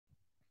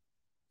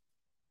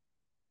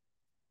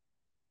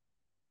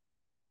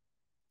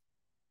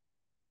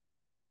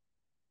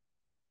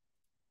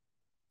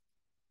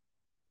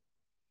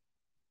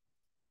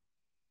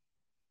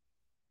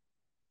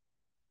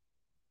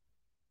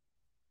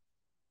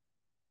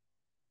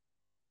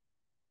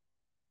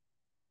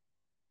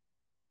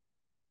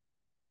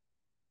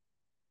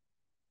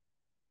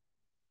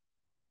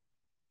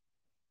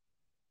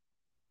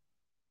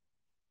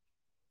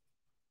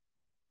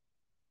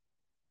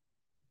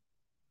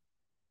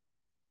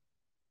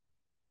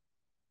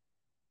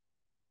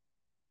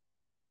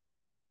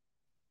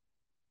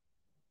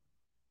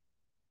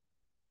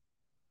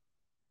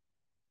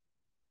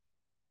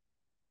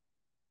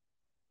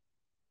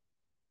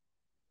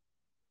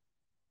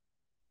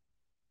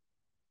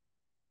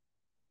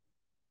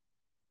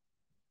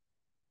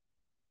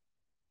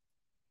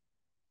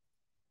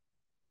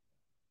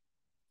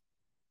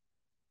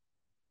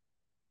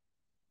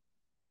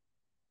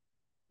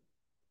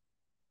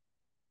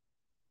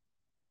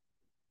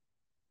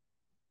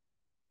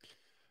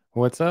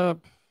What's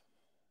up,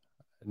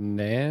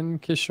 Nan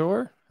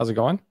Kishore? How's it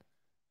going? I'm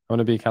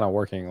gonna be kind of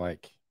working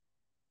like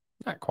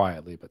not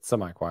quietly, but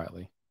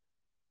semi-quietly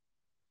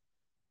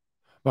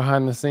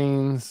behind the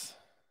scenes.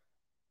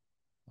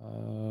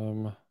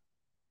 Um,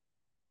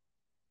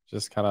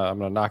 just kind of I'm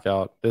gonna knock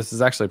out. This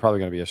is actually probably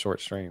gonna be a short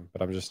stream,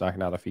 but I'm just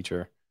knocking out a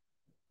feature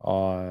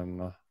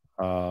on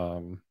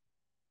um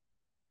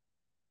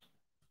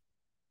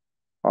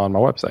on my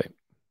website.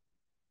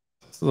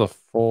 This is a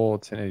full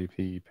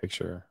 1080p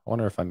picture. I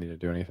wonder if I need to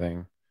do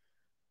anything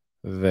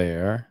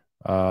there.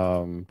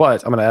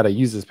 But I'm gonna add a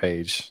uses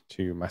page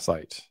to my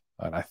site,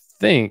 and I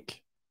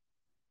think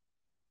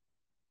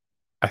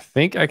I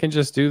can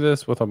just do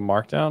this with a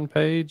markdown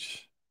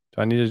page.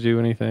 Do I need to do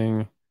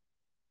anything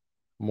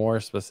more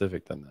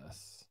specific than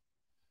this?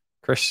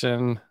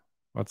 Christian,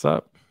 what's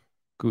up?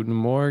 Guten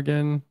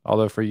Morgen.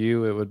 Although for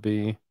you it would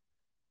be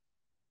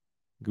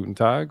Guten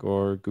Tag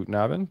or Guten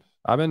Abend.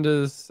 Abend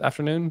is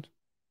afternoon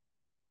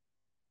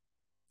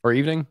or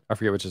evening. I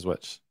forget which is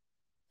which.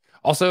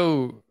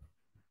 Also,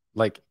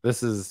 like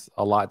this is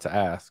a lot to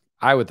ask.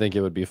 I would think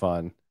it would be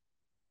fun.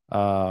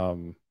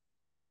 Um,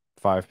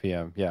 5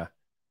 p.m. Yeah.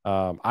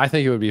 I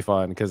think it would be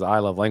fun because I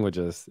love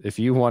languages. If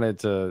you wanted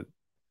to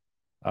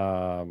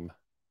um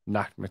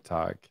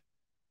Nachmittag.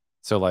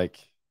 So like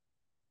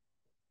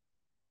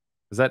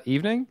is that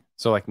evening?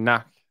 So like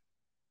Nach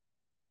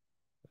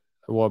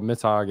well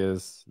Mittag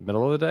is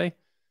middle of the day.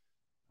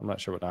 I'm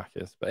not sure what Nach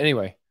is. But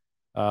anyway,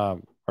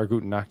 or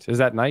Guten Nacht. Is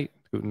that night?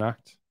 Guten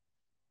Nacht.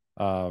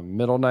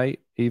 Middle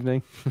night,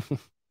 evening.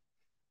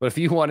 But if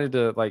you wanted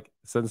to like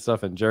send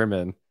stuff in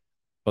German,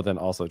 but then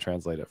also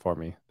translate it for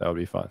me, that would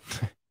be fun.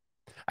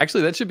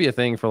 Actually, that should be a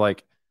thing for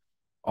like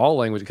all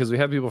language because we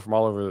have people from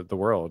all over the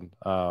world.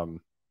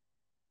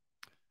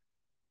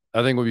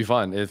 I think would be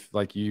fun if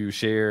like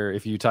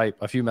if you type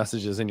a few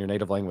messages in your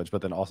native language,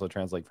 but then also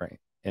translate for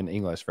in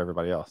English for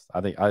everybody else.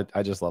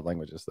 I just love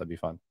languages. That'd be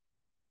fun.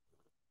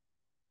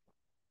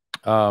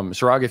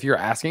 Shirag, if you're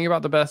asking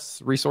about the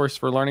best resource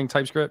for learning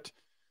TypeScript,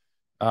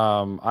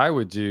 I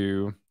would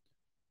do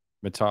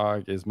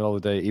Mittag is middle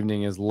of the day,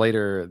 evening is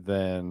later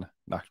than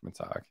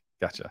Nachmittag.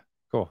 Gotcha.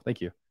 Cool. Thank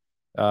you.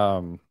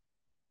 Um,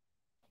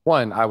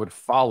 One, I would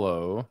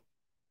follow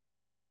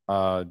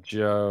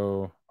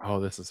Joe. Oh,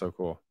 this is so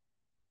cool.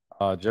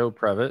 Joe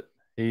Previtt.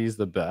 He's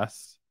the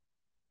best.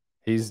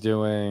 He's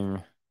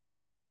doing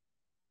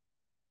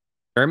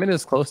German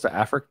is close to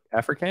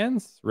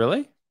Afrikaans.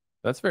 Really?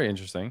 That's very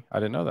interesting. I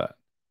didn't know that.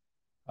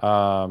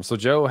 So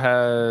Joe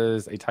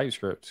has a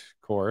TypeScript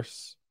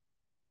course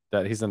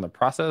that he's in the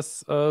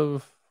process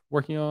of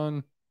working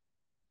on.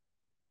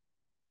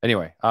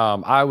 Anyway,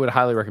 I would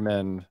highly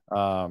recommend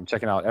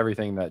checking out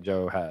everything that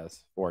Joe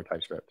has for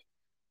TypeScript.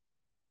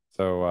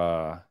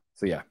 So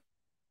yeah,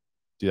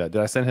 do that.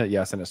 Did I send it?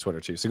 Yeah, I sent it to Twitter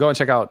too. So go and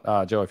check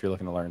out Joe if you're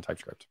looking to learn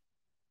TypeScript.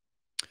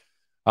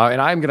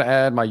 And I'm going to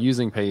add my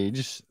uses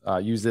page.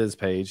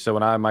 So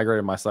when I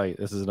migrated my site,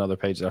 this is another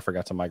page that I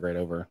forgot to migrate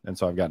over. And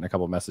so I've gotten a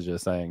couple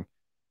messages saying,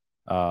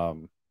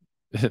 um,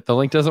 the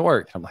link doesn't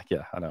work. I'm like,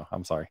 yeah, I know.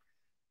 I'm sorry.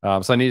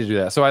 So I need to do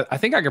that. So I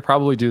think I could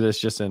probably do this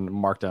just in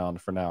Markdown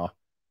for now.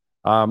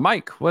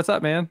 Mike, what's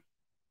up, man?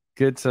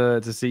 Good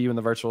to see you in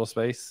the virtual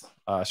space.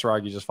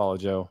 Shirag, you just followed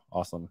Joe.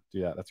 Awesome.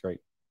 Do that. That's great.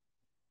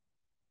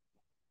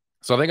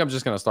 So I think I'm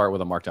just going to start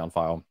with a Markdown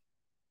file,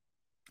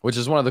 which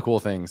is one of the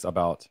cool things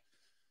about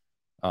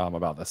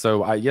this.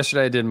 So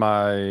yesterday I did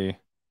my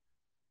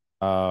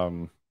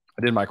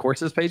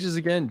courses pages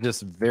again,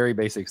 just very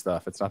basic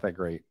stuff. It's not that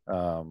great,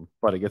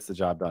 but it gets the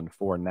job done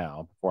for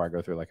now before I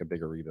go through like a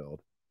bigger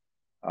rebuild.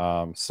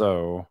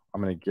 So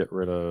I'm gonna get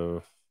rid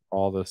of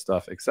all this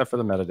stuff except for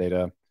the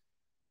metadata.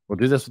 We'll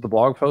do this with the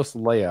blog post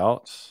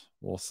layout.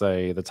 We'll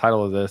say the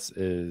title of this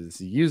is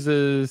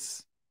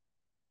uses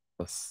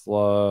the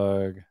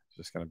slug,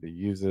 just gonna be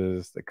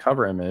uses the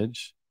cover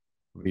image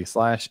will be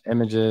slash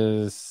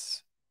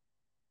images,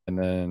 and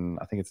then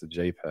I think it's a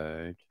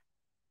JPEG.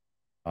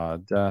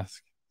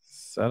 Desk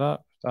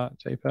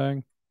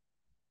setup.jpg.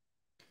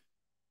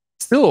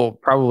 Still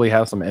probably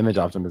have some image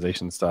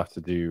optimization stuff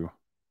to do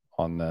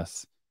on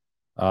this.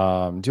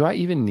 Do I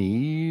even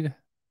need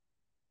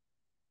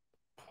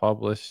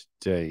publish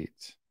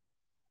date?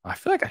 I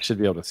feel like I should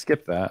be able to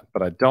skip that,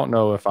 but I don't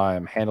know if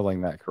I'm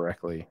handling that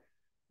correctly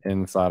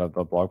inside of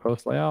the blog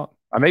post layout.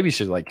 I maybe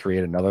should like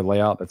create another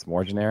layout that's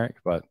more generic,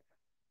 but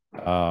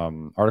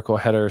article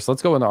header. So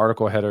let's go in the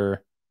article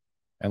header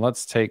and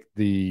let's take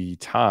the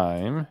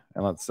time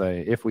and let's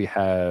say if we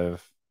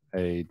have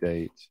a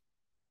date,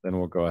 then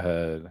we'll go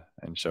ahead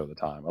and show the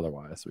time.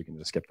 Otherwise, we can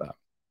just skip that.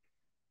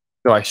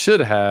 So I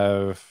should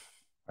have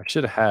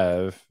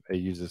a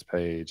uses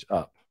page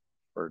up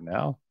for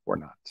now or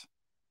not.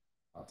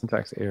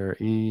 Syntax error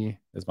E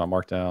is my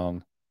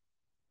markdown.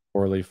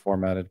 Poorly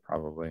formatted,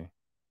 probably.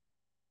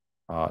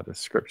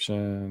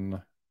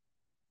 Description.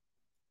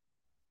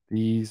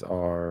 These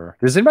are.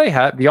 Does anybody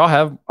have? Do y'all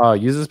have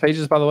uses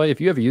pages? By the way, if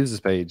you have a uses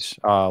page,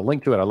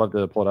 link to it. I'd love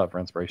to pull it up for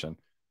inspiration.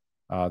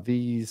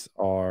 These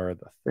are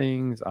the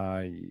things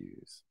I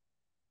use.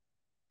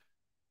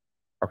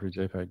 Property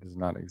JPEG does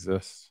not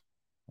exist.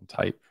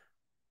 Type.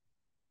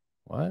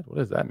 What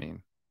does that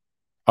mean?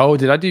 Oh,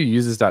 did I do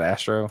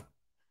uses.astro?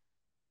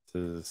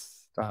 This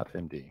is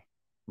 .md.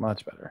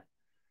 Much better.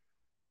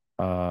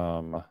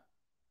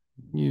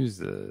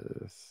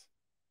 Uses.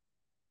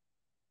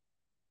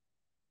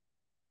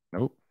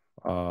 Nope.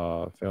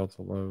 Failed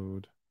to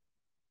load.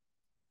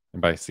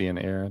 Anybody see an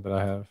error that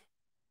I have?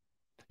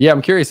 Yeah,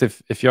 I'm curious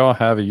if y'all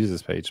have a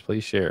uses page,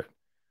 please share it.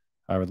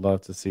 I would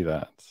love to see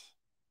that.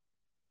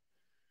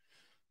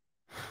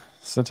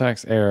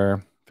 Syntax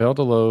error. Failed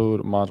to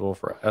load module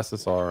for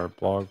SSR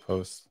blog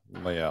post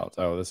layout.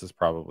 Oh, this is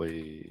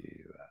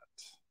probably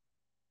that.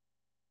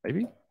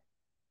 Maybe?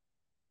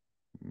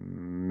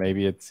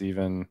 Maybe it's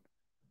even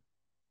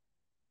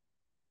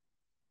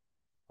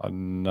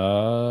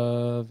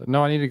another.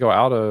 No, I need to go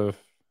out of.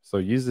 So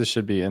uses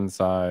should be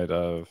inside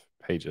of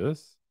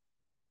pages.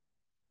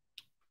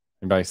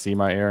 Anybody see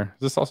my error?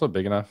 Is this also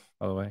big enough,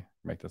 by the way?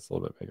 Make this a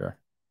little bit bigger.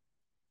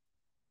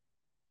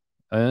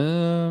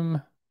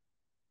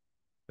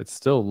 It's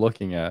still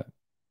looking at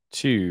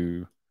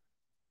 2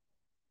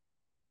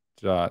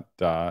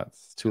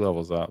 dots, 2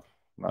 levels up.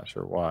 Not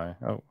sure why.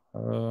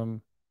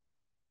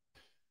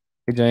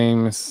 Hey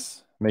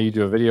James, may you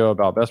do a video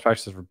about best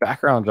practices for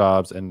background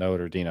jobs in Node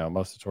or Dino?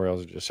 Most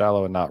tutorials are just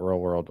shallow and not real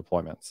world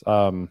deployments.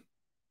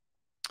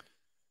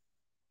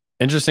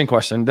 Interesting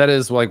question. That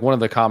is like one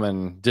of the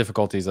common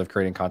difficulties of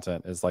creating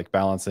content is like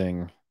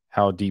balancing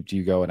how deep do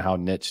you go and how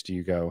niche do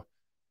you go.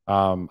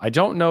 I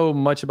don't know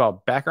much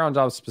about background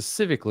jobs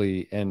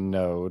specifically in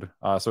Node,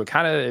 so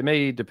it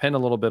may depend a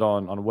little bit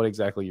on what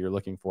exactly you're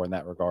looking for in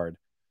that regard.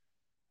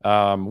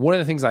 One of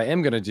the things I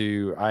am going to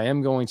do, I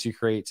am going to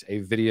create a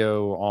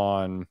video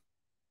on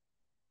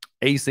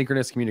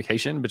asynchronous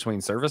communication between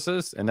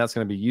services, and that's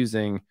going to be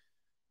using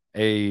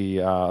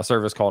a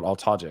service called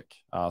Autogic.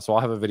 So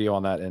I'll have a video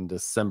on that in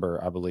December,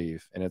 I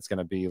believe, and it's going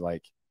to be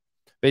like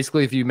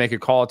basically if you make a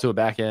call to a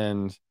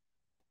backend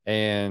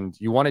and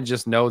you want to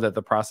just know that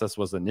the process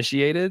was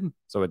initiated,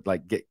 so it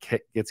like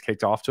gets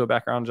kicked off to a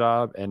background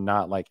job and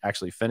not like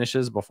actually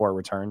finishes before it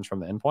returns from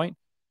the endpoint.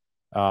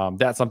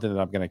 That's something that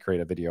I'm going to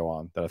create a video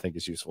on that I think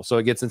is useful. So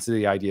it gets into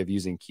the idea of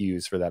using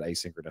queues for that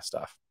asynchronous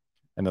stuff,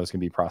 and those can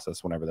be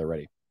processed whenever they're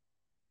ready.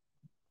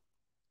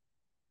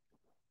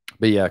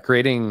 But yeah,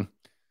 creating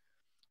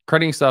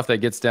stuff that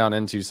gets down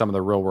into some of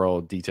the real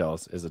world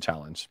details is a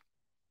challenge.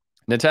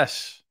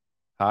 Nitesh,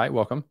 hi,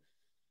 welcome.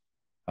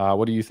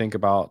 What do you think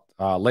about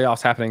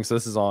layoffs happening? So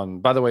this is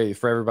on, by the way,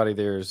 for everybody,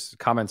 there's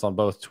comments on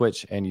both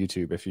Twitch and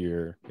YouTube. If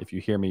you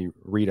hear me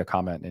read a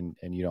comment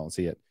and you don't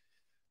see it,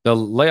 the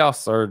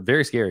layoffs are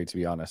very scary, to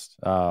be honest.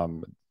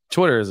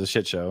 Twitter is a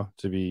shit show,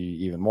 to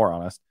be even more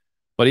honest.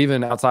 But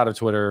even outside of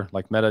Twitter,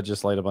 like Meta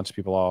just laid a bunch of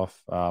people off.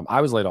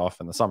 I was laid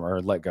off in the summer,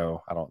 or let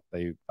go.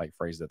 They like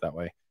phrased it that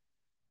way.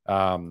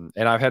 And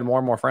I've had more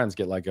and more friends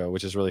get let go,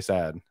 which is really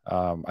sad.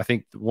 I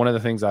think one of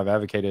the things I've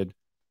advocated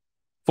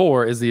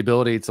for is the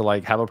ability to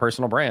like have a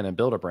personal brand and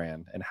build a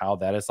brand, and how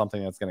that is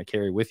something that's going to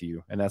carry with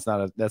you. And that's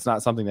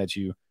not something that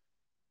you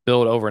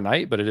build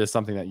overnight, but it is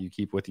something that you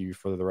keep with you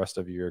for the rest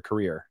of your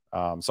career.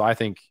 So I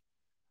think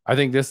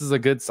this is a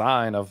good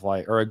sign of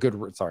like, or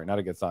not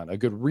a good sign, a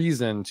good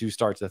reason to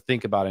start to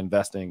think about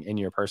investing in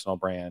your personal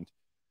brand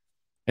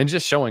and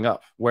just showing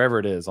up wherever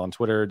it is, on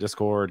Twitter,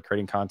 Discord,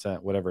 creating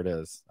content, whatever it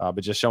is.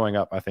 But just showing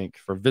up, I think,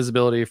 for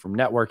visibility, from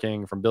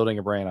networking, from building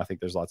a brand, I think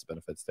there's lots of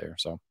benefits there.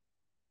 So.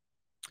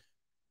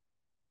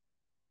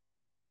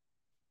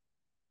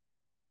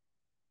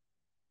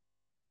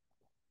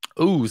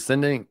 Ooh,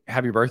 sending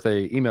happy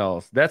birthday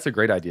emails. That's a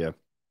great idea.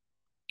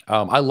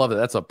 I love it.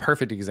 That's a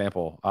perfect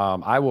example.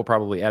 I will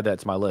probably add that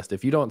to my list.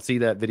 If you don't see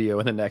that video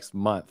in the next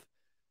month,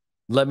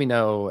 let me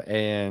know,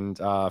 and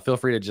feel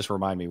free to just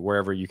remind me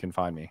wherever you can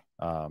find me.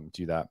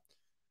 Do that.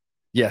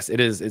 Yes, it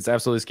is. It's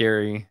absolutely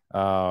scary.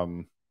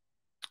 AJC,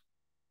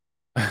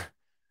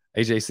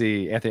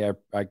 Anthony,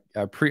 I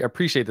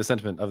appreciate the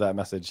sentiment of that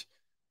message.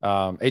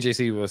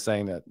 AJC was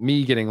saying that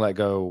me getting let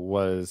go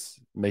was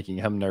making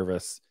him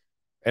nervous.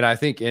 And I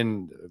think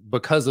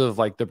because of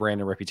like the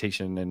brand and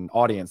reputation and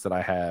audience that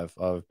I have,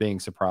 of being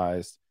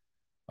surprised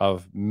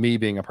of me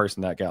being a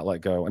person that got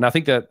let go. And I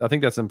think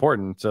that's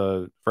important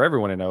for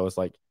everyone to know, is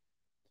like,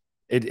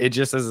 it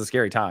just is a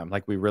scary time.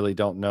 Like, we really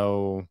don't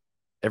know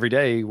every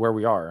day where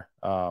we are.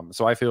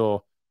 So I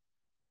feel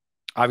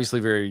obviously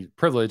very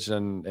privileged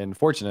and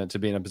fortunate to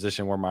be in a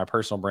position where my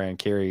personal brand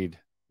carried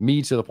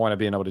me to the point of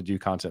being able to do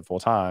content full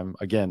time.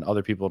 Again,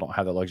 other people don't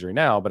have that luxury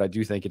now, but I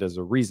do think it is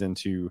a reason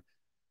to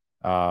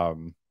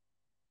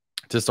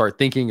start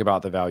thinking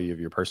about the value of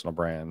your personal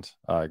brand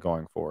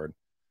going forward.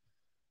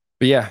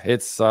 But yeah,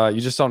 it's you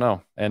just don't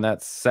know, and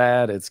that's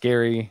sad. It's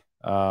scary.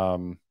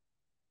 Yeah.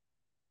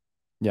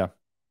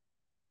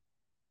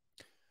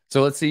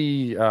 So let's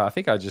see. I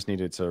think I just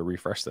needed to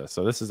refresh this.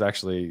 So this is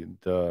actually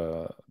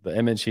the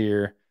image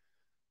here.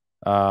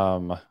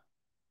 Cyborg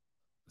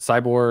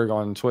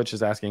on Twitch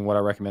is asking what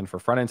I recommend for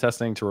front end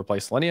testing to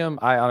replace Selenium.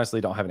 I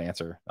honestly don't have an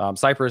answer.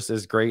 Cypress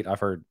is great. I've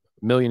heard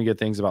a million good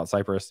things about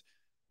Cypress.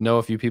 Know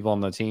a few people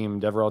on the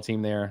team, DevRel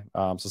team there.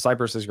 So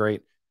Cypress is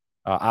great.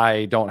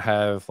 I don't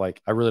have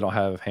like I really don't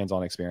have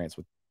hands-on experience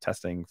with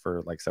testing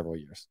for like several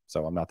years,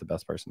 so I'm not the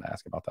best person to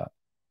ask about that.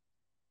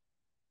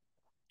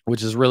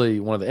 Which is really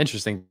one of the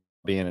interesting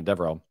being a dev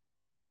role.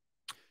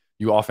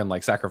 You often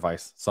like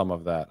sacrifice some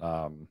of that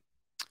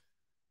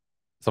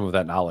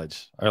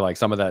knowledge or like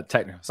some of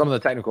the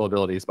technical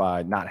abilities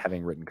by not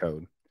having written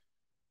code.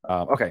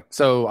 Okay,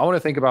 so I want to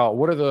think about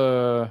what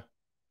are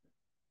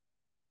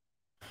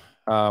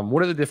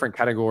the different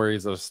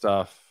categories of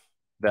stuff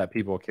that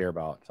people care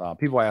about.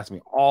 People ask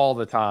me all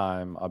the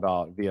time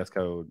about VS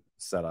Code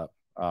setup.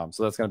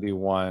 So that's going to be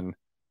one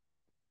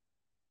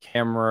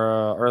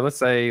camera, or let's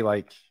say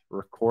like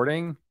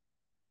recording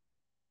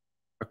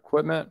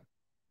equipment,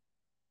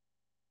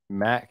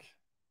 Mac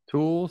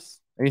tools,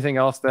 anything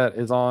else that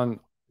is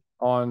on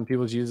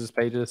people's users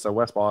pages. So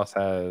West Boss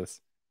has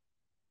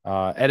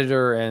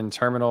editor and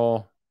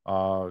terminal.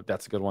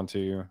 That's a good one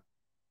too.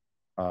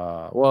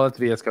 Well, it's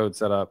VS Code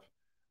setup.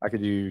 I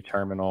could do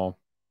terminal.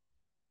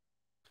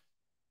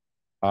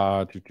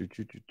 Desktop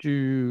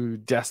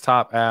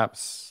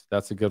apps.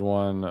 That's a good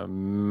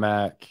one.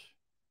 Mac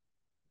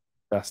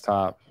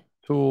desktop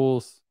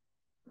tools.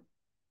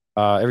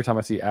 Every time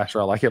I see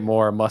Astro, I like it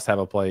more. Must have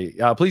a play.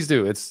 Please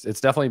do. It's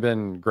definitely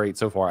been great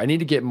so far. I need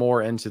to get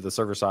more into the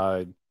server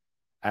side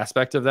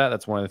aspect of that.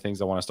 That's one of the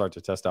things I want to start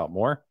to test out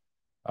more.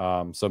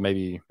 So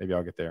maybe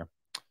I'll get there.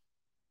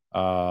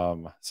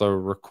 So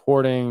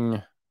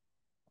recording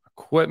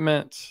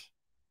equipment,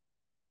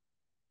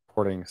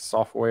 recording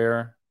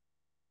software,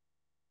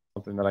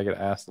 something that I get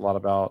asked a lot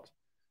about.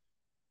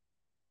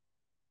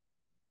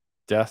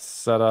 Desk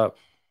setup.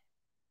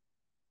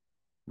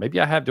 Maybe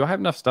I have. Do I have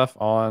enough stuff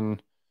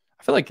on?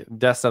 I feel like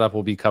desk setup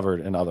will be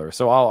covered in others,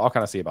 so I'll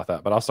kind of see about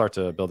that. But I'll start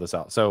to build this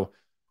out. So,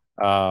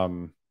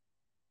 what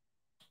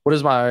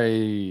is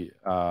my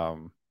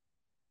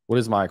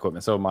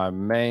equipment? So my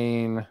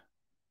main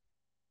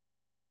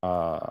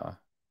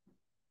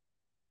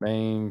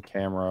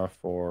camera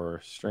for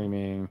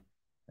streaming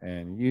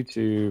and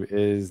YouTube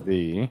is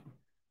the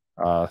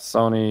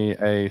Sony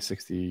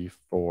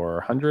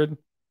A6400.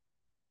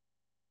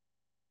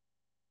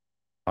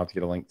 I'll have to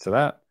get a link to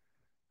that.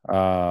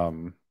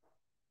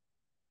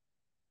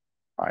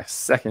 My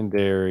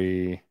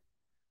secondary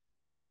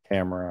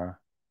camera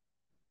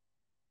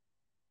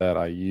that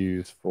I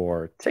use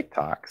for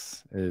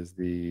TikToks is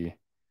the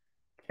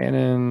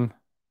Canon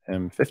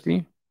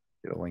M50.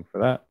 Get a link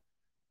for that.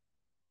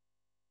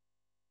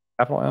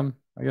 Apple M,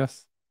 I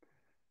guess.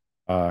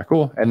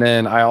 Cool. And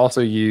then I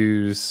also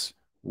use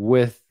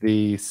with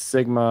the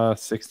Sigma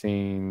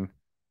 16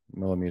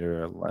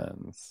 millimeter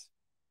lens.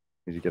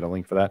 Need to get a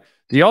link for that.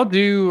 Do y'all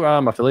do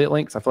affiliate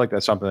links? I feel like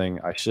that's something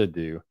I should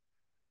do.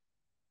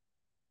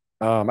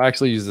 I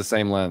actually use the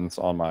same lens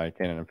on my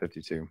Canon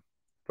M52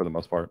 for the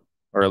most part,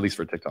 or at least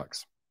for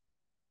TikToks.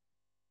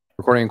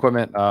 Recording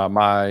equipment.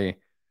 My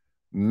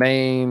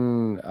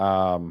main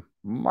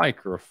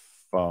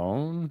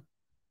microphone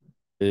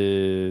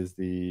is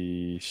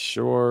the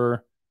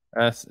Shure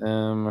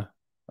SM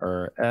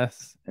or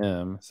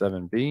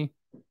SM7B.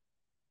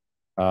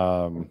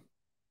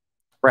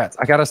 Rats,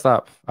 I gotta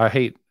stop. I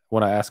hate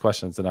when I ask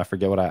questions and I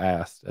forget what I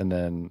asked, and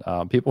then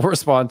people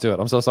respond to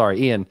it. I'm so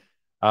sorry, Ian.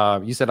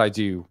 You said I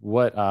do.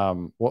 What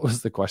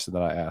was the question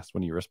that I asked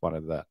when you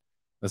responded to that?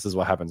 This is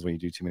what happens when you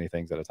do too many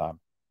things at a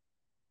time.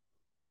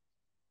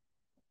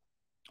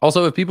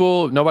 Also, if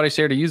nobody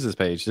shared a uses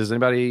page, does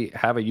anybody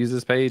have a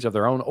uses page of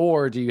their own,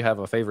 or do you have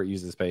a favorite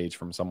uses page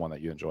from someone that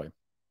you enjoy?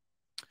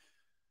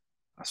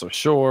 So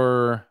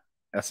Shure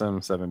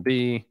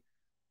SM7B,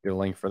 get a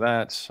link for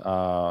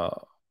that.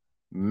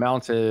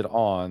 Mounted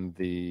on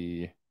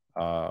the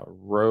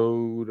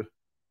Rode.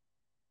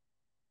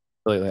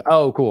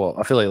 Oh, cool.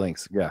 Affiliate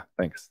links. Yeah,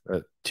 thanks.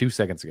 2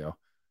 seconds ago.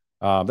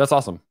 That's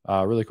awesome.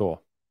 Really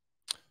cool.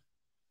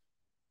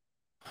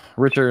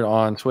 Richard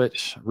on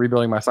Twitch,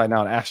 rebuilding my site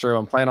now in Astro.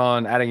 I'm planning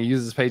on adding a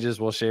users pages.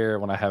 We'll share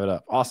when I have it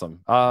up.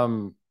 Awesome.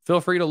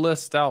 Feel free to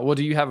list out. Well,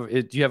 do you have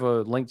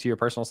a link to your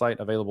personal site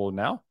available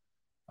now?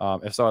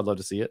 If so, I'd love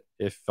to see it.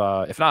 If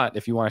not,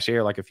 if you want to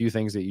share like a few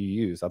things that you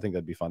use, I think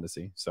that'd be fun to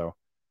see. So,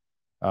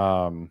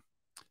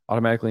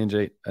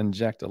 automatically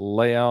inject a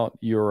layout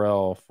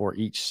URL for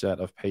each set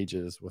of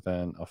pages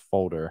within a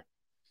folder.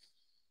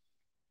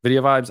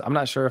 Video vibes. I'm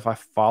not sure if I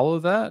follow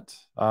that.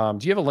 Do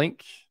you have a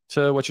link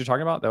to what you're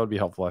talking about? That would be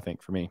helpful, I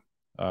think, for me.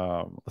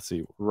 Let's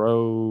see.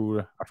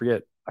 Rode. I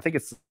forget. I think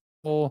it's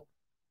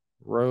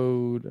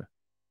Rode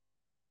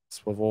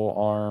swivel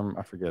arm.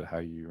 I forget how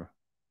you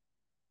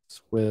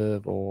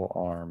swivel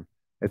arm.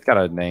 It's got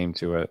a name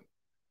to it.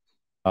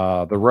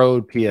 The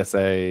Rode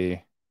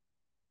PSA.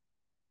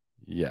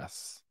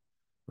 Yes.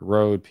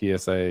 Rode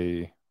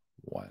PSA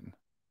 1.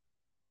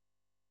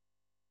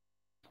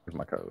 Where's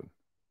my code?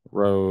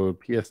 Rode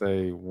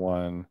PSA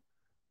 1.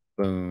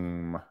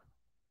 Boom.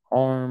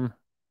 Arm.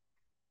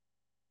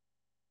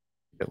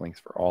 Get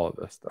links for all of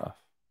this stuff.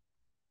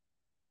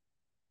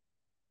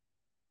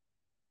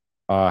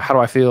 How do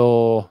I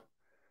feel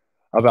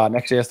about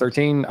Next.js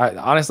 13?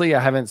 Honestly, I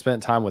haven't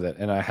spent time with it,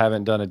 and I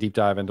haven't done a deep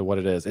dive into what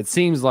it is. It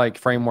seems like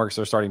frameworks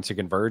are starting to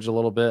converge a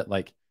little bit.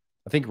 Like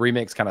I think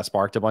Remix kind of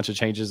sparked a bunch of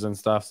changes and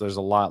stuff. So there's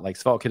a lot like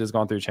SvelteKit has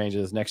gone through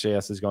changes,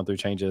 Next.js has gone through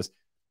changes.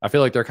 I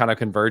feel like they're kind of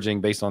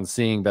converging based on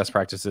seeing best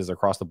practices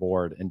across the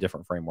board in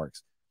different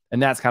frameworks,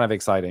 and that's kind of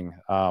exciting.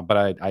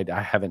 But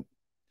I haven't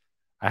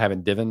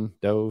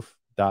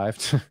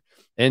dived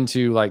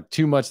into like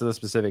too much of the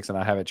specifics, and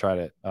I haven't tried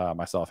it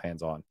myself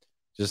hands on.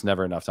 Just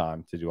never enough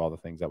time to do all the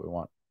things that we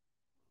want.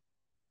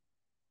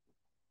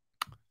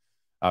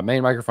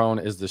 Main microphone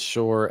is the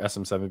Shure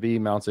SM7B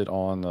mounted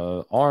on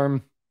the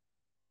arm.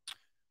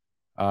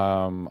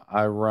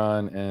 I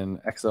run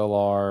an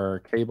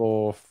XLR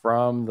cable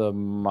from the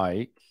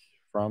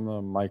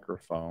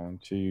microphone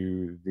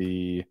to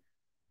the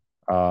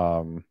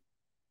 286S.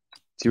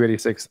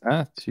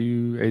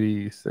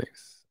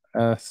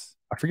 I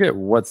forget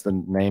what's the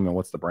name and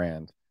what's the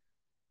brand.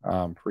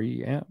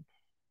 Preamp.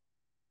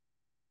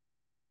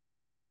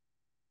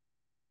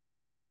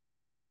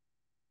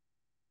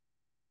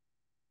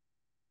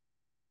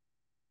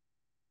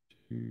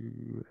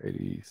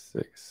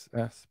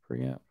 286S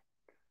preamp.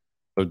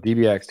 So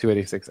DBX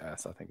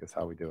 286S, I think is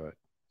how we do it.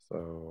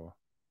 So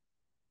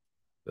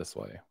this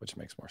way, which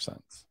makes more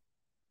sense.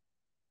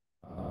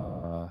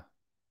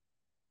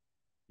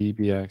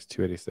 DBX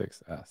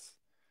 286S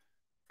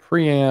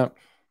preamp.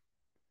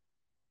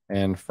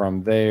 And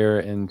from there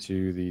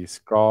into the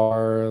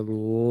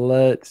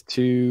Scarlett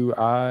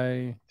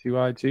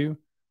 2i2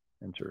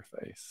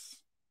 interface.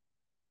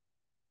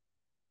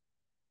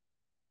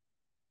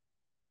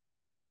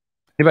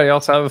 Anybody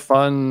else have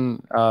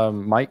fun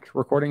mic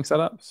recording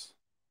setups?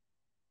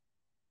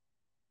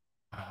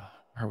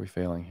 Where are we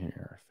failing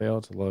here? Fail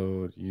to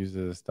load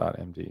uses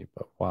 .md,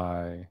 but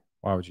why?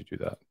 Why would you do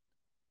that?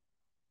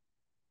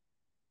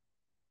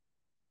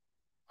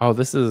 Oh,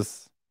 this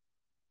is.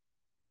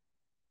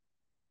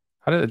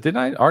 Didn't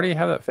I already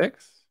have that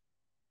fixed?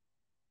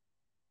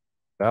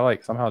 Did I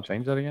like somehow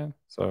change that again?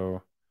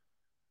 So,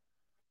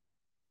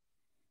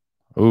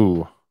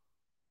 ooh,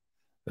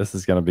 this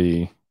is gonna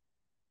be.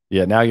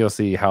 Yeah, now you'll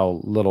see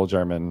how little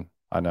German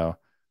I know.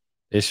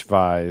 Ich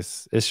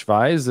weiß. Ich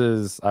weiß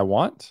is I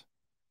want.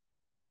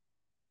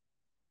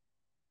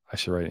 I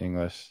should write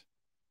English.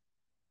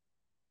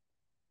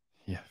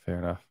 Yeah, fair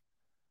enough.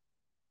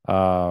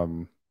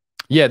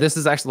 Yeah, this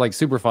is actually like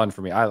super fun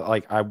for me.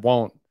 I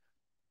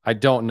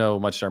don't know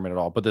much German at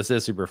all, but this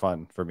is super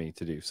fun for me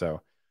to do.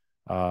 So,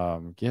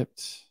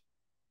 gibt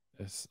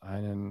es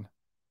einen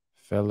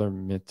Fehler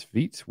mit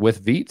Vite?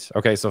 With Vite?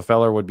 Okay, so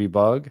Feller would be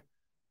bug.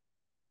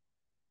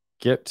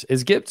 Gibt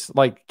is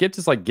like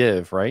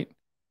give, right?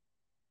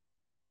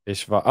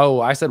 Ishva. Oh,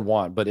 I said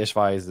want, but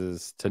Ishvais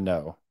is to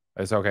know.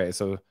 It's okay.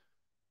 So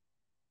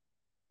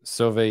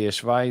Sove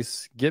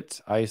Ishvais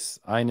gibt es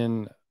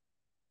einen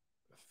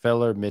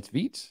Fehler mit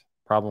Vite?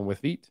 Problem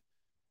with Vite.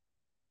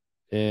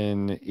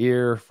 In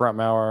ear front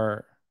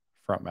matter,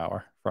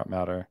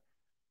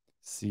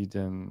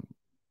 Seeden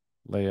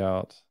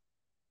layout.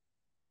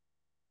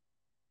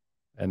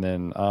 And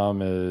then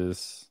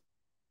is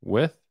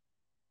with. Is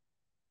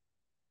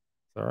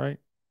that right?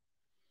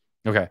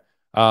 Okay.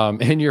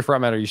 In your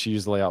front matter, you should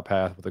use the layout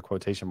path with the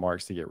quotation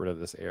marks to get rid of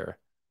this error.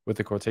 With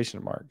the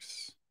quotation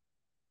marks.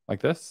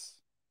 Like this?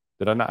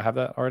 Did I not have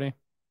that already?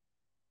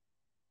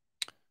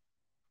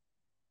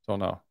 Don't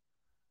know.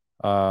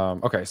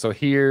 Okay, so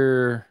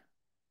here's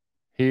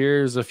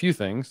a few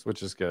things,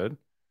 which is good.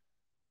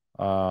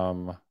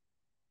 That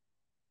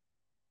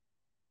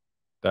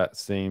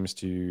seems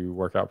to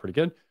work out pretty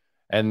good.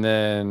 And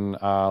then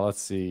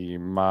let's see,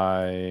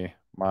 my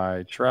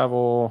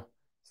travel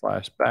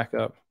 /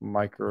 backup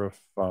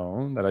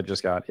microphone that I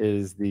just got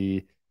is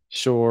the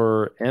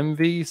Shure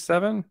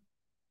MV7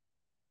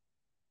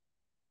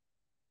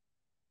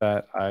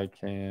 that I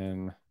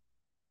can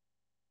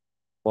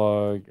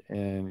plug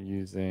in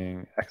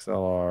using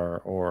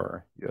XLR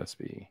or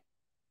USB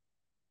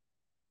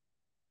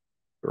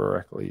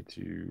directly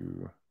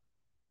to.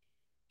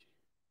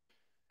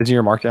 Is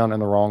your markdown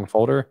in the wrong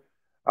folder?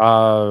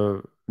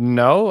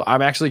 No,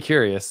 I'm actually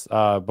curious.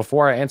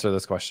 Before I answer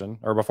this question,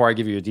 or before I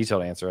give you a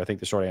detailed answer, I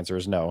think the short answer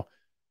is no.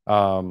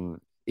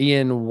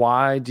 Ian,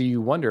 why do you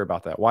wonder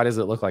about that? Why does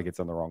it look like it's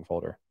in the wrong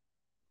folder?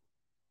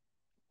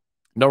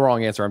 No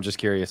wrong answer. I'm just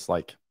curious,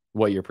 like,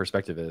 what your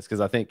perspective is,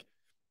 because I think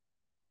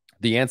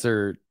the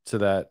answer to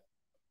that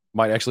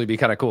might actually be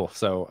kind of cool.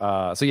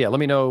 So yeah, let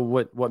me know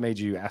what made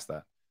you ask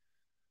that.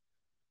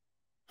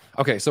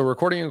 Okay, so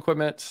recording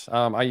equipment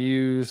I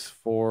use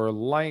for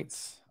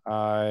lights.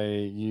 I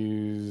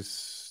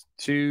use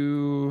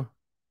two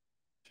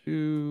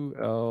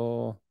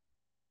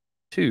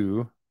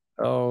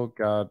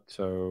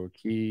Elgato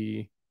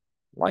key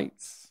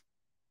lights,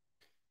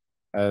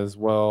 as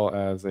well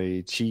as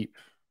a cheap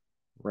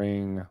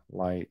ring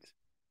light.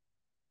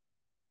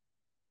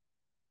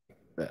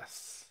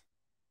 This.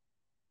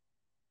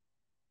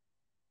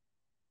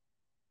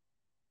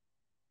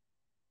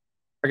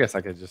 I guess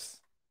I could just.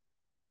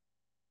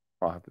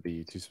 I don't have to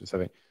be too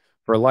specific.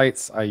 For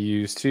lights, I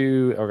use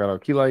two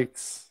Elgato key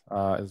lights,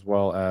 as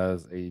well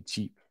as a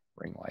cheap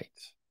ring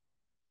light.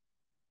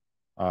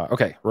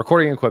 Okay,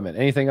 recording equipment.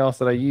 Anything else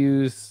that I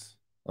use?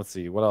 Let's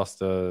see. What else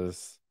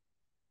does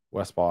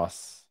West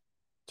Boss,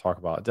 talk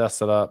about desk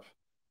setup.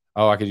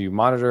 Oh, I could do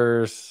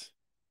monitors.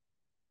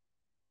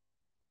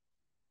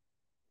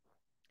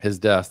 His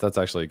desk, that's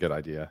actually a good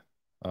idea.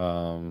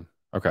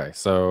 Okay,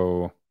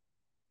 so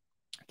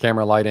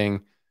camera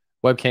lighting,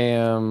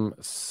 webcam,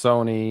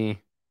 Sony.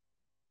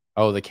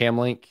 Oh, the cam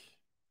link.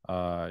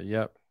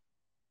 Yep.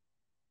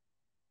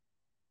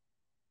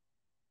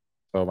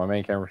 So my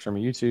main camera from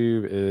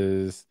YouTube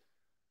is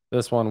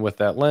this one with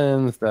that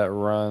lens that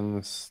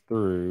runs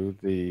through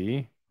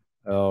the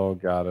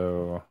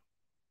Elgato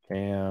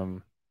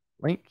cam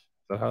link.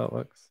 Is that how it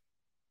looks?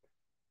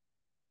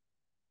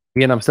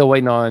 Again, I'm still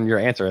waiting on your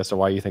answer as to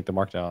why you think the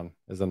markdown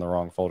is in the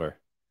wrong folder.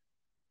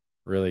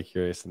 Really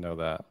curious to know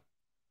that.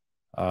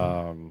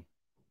 All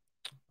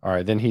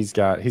right, then he's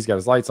got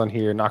his lights on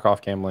here,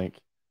 knockoff cam link.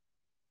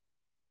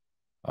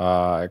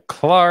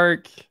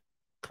 Clarkio,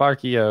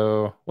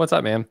 what's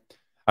up, man?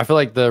 I feel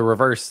like the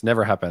reverse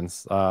never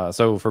happens.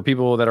 So for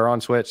people that are on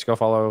Twitch, go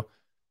follow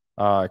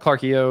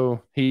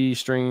Clarkio. He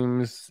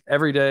streams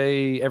every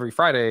day, every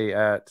Friday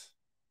at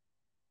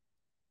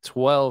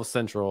 12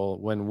 Central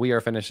when we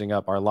are finishing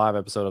up our live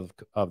episode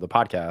of the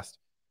podcast.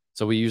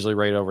 So we usually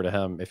raid over to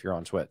him if you're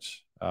on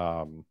Twitch.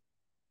 So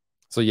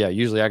yeah,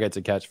 usually I get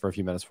to catch for a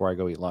few minutes before I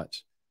go eat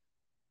lunch.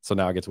 So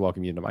now I get to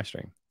welcome you into my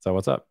stream. So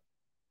what's up?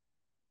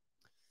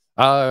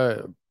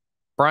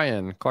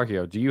 Brian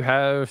Clarkio, do you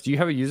have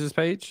a users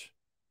page?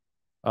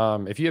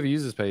 If you have a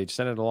users page,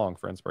 send it along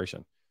for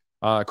inspiration.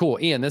 Cool.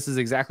 Ian, this is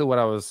exactly what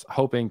I was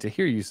hoping to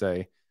hear you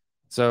say.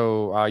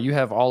 So you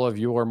have all of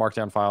your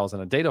markdown files in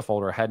a data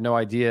folder. Had no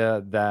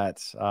idea that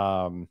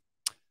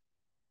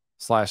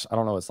slash, I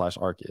don't know what slash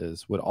arc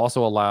is, would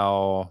also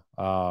allow,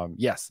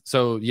 yes.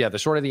 So yeah, the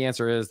short of the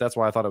answer is that's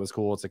why I thought it was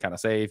cool to kind of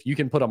save. You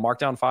can put a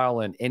markdown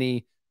file in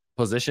any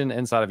position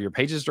inside of your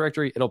pages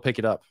directory. It'll pick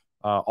it up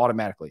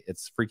automatically.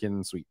 It's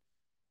freaking sweet.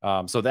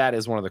 So that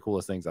is one of the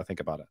coolest things I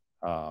think about it.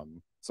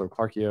 So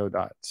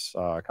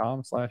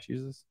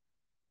clarkio.com/uses.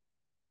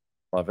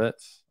 Love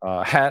it.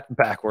 Hat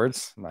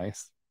backwards.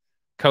 Nice.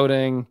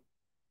 Coding.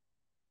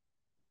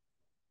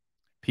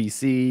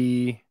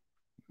 PC.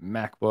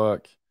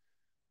 MacBook.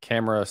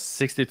 Camera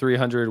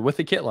 6300 with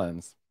the kit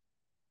lens.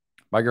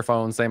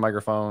 Microphone, same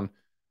microphone.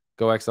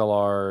 Go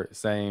XLR,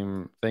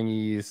 same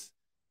thingies.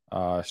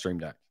 Stream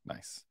Deck.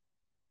 Nice.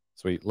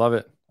 Sweet. Love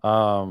it.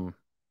 Oh,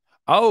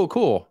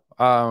 cool.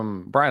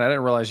 Brian, I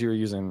didn't realize you were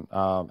using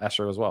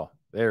Astro as well.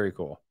 Very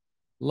cool.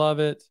 Love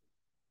it.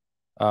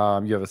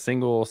 You have a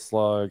single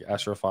slug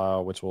Astro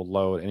file, which will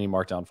load any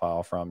markdown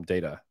file from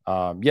data.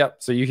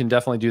 Yep. So you can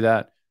definitely do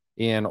that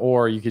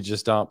or you could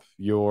just dump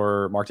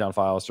your markdown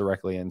files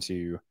directly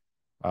into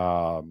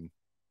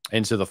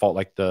the fault,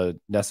 like the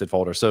nested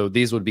folder. So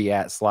these would be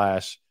at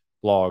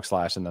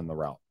 /blog/ and then the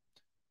route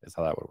is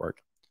how that would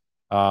work.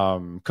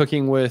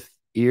 Cooking with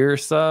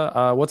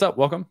Irsa. What's up?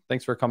 Welcome.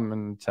 Thanks for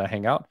coming to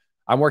hang out.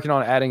 I'm working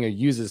on adding a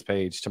uses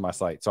page to my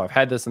site. So I've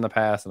had this in the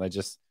past,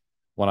 and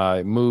when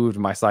I moved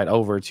my site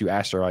over to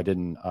Astro, I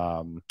didn't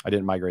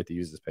migrate the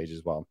uses page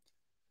as well.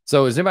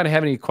 So does anybody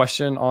have any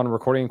question on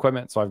recording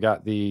equipment? So I've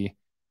got the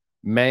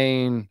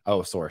main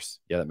source.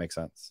 Yeah, that makes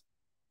sense.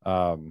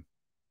 So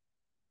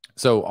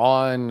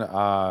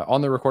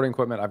on the recording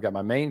equipment, I've got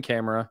my main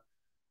camera.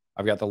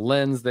 I've got the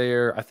lens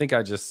there. I think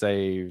I just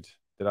saved.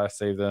 Did I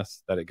save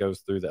this? That it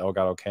goes through the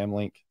Elgato cam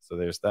link. So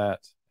there's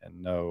that,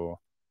 and no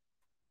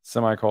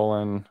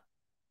semicolon. Am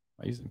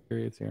I using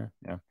periods here?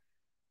 Yeah.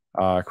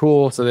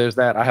 Cool. So there's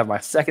that. I have my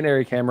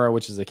secondary camera,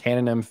 which is a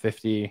Canon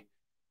M50.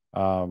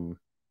 And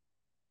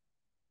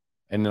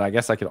then I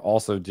guess I could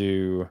also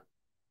do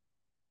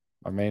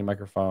my main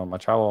microphone, my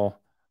travel.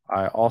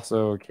 I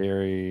also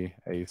carry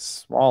a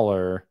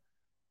smaller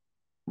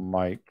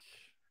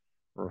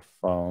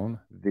microphone.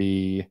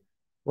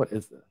 What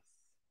is this?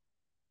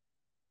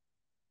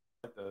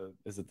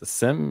 Is it the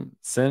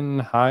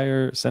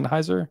Sennheiser?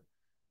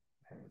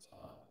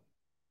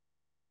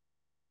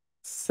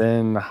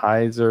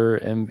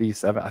 Sennheiser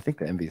MV7. I think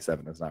the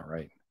MV7 is not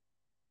right.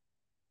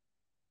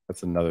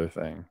 That's another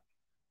thing.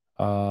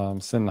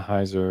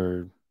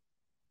 Sennheiser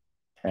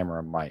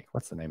camera mic.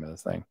 What's the name of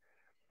this thing?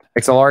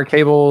 XLR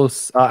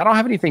cables. I don't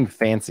have anything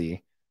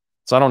fancy,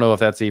 so I don't know if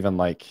that's even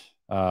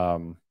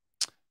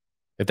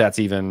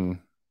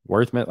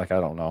worth it. Like, I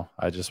don't know.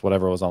 I just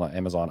whatever was on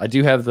Amazon. I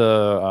do have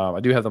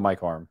the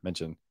mic arm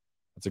mentioned.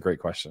 That's a great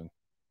question.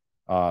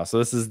 So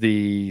this is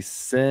the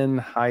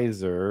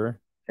Sennheiser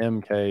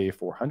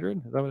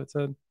MK400. Is that what it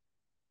said?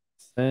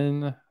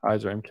 Sennheiser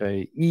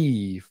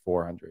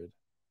MKE400.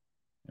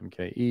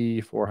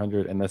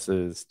 MKE400, and this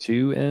is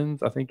 2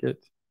 ends. I think 2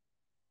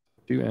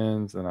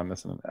 ends, and I'm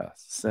missing an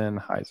S.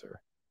 Sennheiser.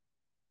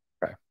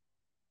 Okay.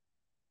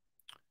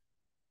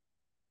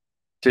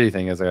 Shitty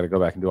thing is I got to go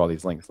back and do all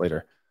these links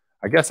later.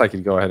 I guess I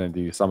could go ahead and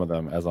do some of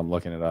them as I'm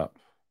looking it up.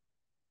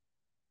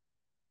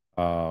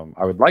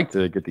 I would like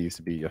to get these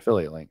to be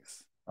affiliate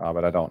links,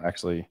 but I don't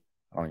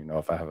even know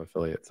if I have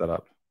affiliate set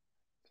up,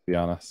 to be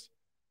honest.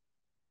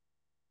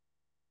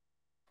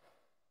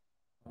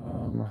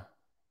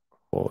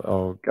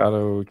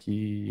 Elgato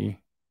key.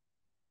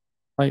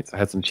 lights. I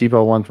had some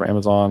cheapo ones from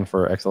Amazon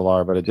for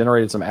XLR, but it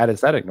generated some added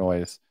static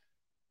noise.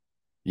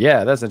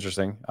 Yeah, that's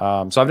interesting.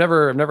 So I've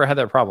never had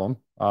that problem.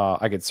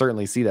 I could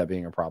certainly see that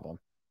being a problem.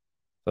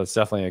 So it's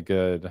definitely a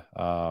good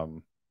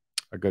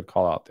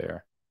call out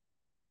there.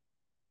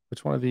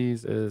 Which one of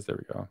these is, there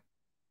we go.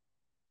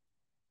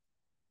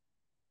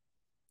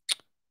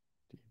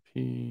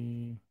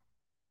 DP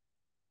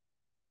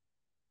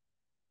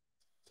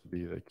to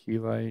be the key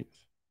light.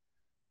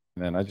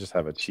 And then I just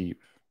have a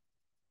cheap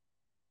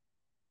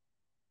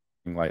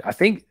ring light. I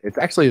think it's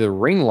actually the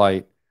ring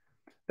light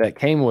that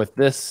came with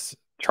this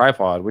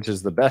tripod, which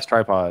is the best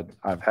tripod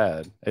I've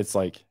had. It's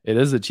like, it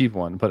is a cheap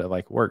one, but it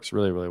like works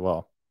really, really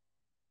well.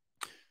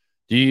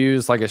 Do you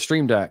use like a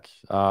Stream Deck?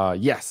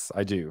 Yes,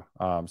 I do.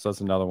 So that's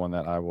another one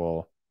that I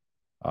will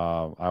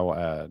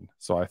add.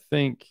 So I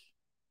think,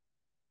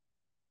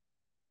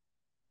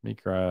 let me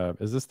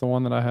grab, is this the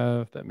one that I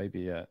have? That may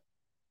be it.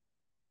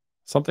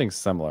 Something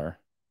similar.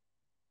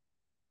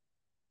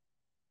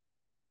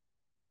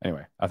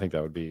 Anyway, I think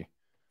that would be,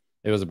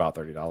 it was about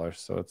 $30,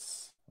 so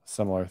it's a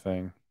similar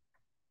thing.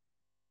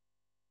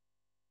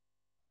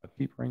 A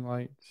deep ring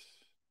light.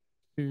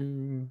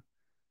 Cool.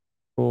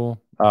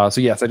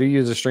 So yes, I do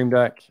use a Stream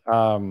Deck.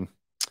 I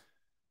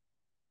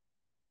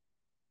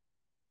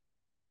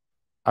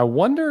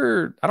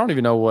wonder, I don't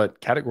even know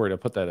what category to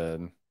put that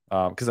in,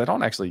 because I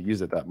don't actually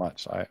use it that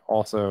much. I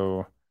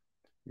also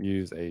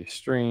use a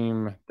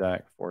Stream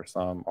Deck for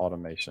some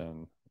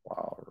automation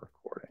while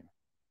recording.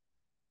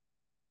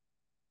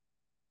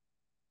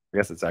 I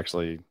guess it's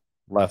actually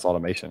less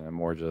automation and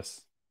more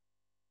just,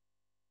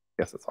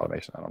 I guess it's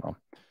automation. I don't know.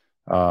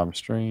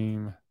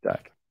 Stream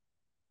Deck.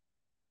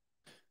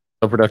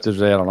 So productive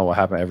today. I don't know what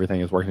happened.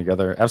 Everything is working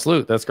together.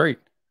 Absolute. That's great.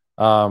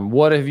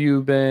 What have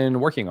you been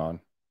working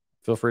on?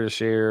 Feel free to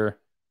share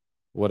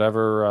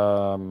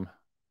whatever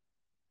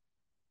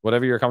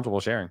whatever you're comfortable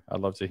sharing.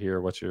 I'd love to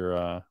hear what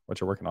you're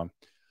working on.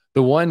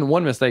 The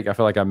one mistake I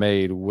feel like I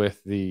made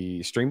with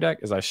the Stream Deck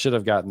is I should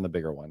have gotten the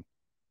bigger one.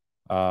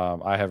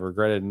 I have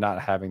regretted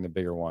not having the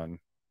bigger one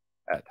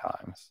at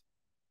times.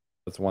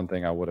 That's one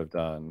thing I would have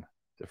done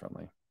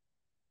differently.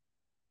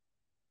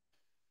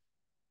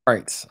 All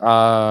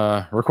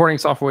right. Recording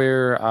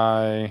software,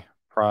 and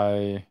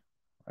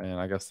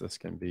I guess this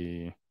can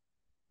be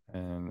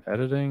in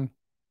editing.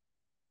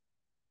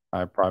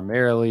 I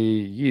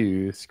primarily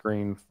use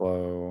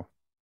ScreenFlow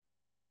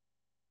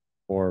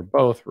for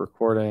both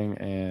recording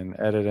and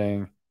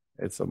editing.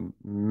 It's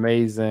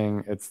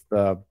amazing. It's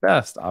the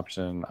best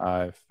option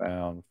I've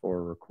found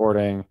for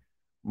recording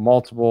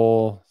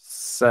multiple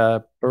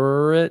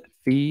separate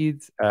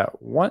feeds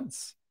at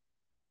once,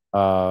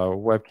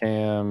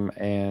 webcam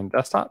and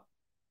desktop.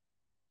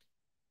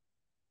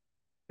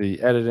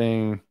 The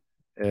editing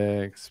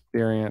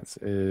experience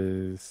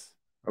is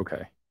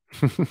okay.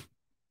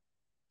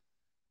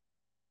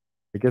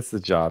 It gets the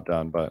job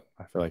done, but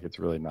I feel like it's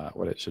really not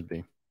what it should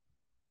be.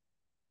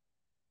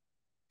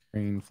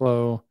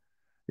 ScreenFlow.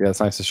 Yeah, it's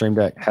nice. The Stream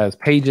Deck has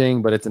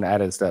paging, but it's an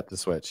added step to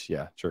switch.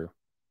 Yeah, true.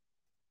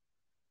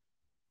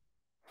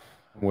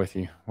 I'm with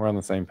you. We're on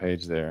the same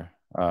page there.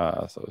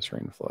 So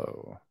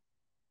ScreenFlow.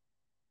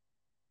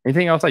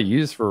 Anything else I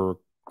use for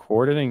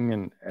recording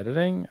and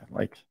editing?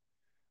 Like,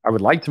 I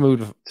would like to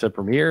move to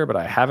Premiere, but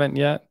I haven't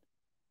yet.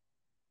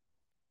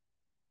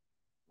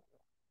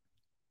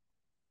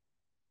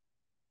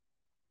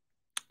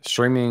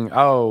 Streaming.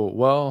 Oh,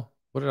 well,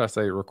 what did I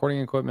say?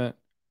 Recording equipment.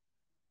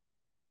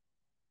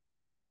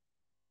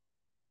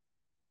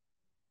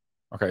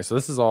 Okay, so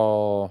this is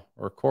all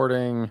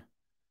recording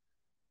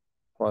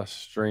plus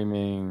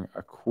streaming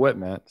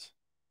equipment.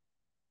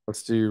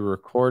 Let's do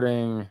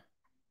recording,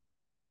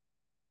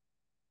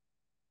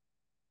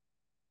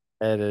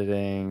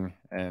 editing,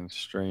 and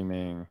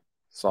streaming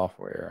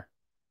software.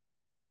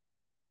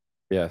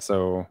 Yeah,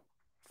 so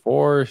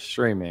for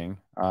streaming,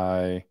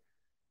 I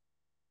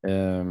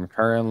am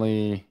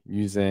currently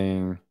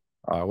using,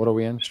 what are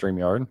we in?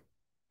 StreamYard.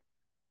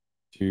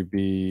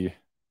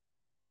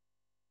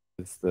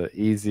 It's the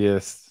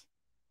easiest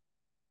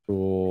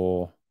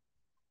tool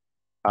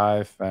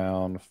I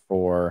found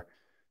for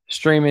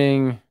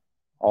streaming,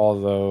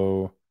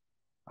 although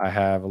I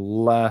have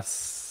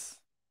less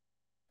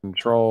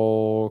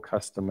control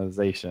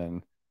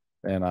customization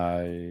than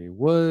I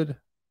would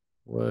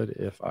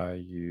if I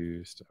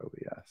used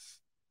OBS.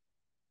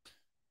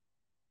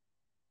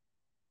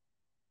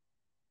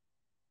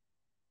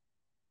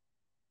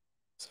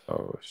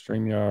 So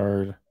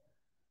StreamYard.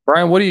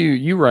 Brian, what do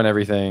you run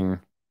everything?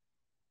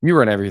 You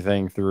run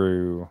everything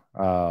through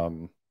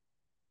OBS.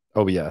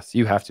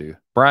 You have to.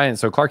 Brian,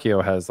 so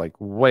Clarkio has like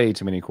way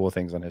too many cool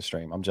things on his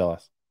stream. I'm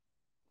jealous.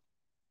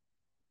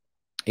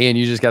 And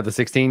you just got the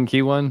 16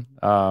 key one.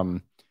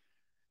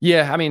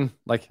 Yeah, I mean,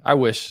 like I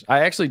wish.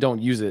 I actually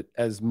don't use it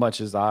as much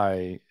as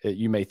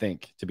you may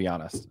think, to be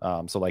honest.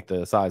 So like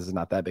the size is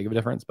not that big of a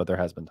difference, but there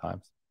has been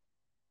times.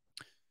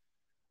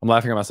 I'm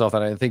laughing at myself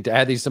that I think to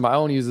add these to my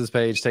own uses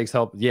page takes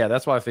help. Yeah,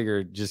 that's why I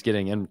figured just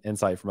getting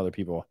insight from other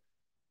people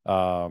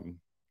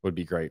would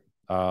be great.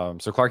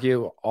 So Clark,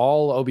 you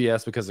all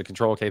OBS because of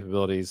control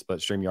capabilities, but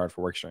StreamYard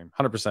for WorkStream.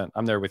 100%.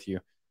 I'm there with you.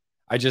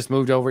 I just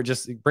moved over.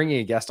 Just bringing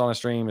a guest on a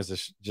stream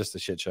is just a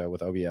shit show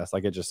with OBS.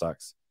 Like, it just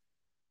sucks.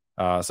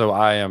 So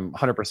I am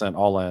 100%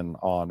 all in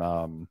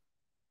on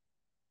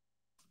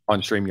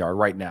StreamYard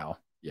right now.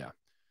 Yeah.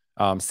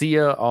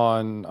 Sia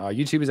on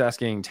YouTube is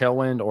asking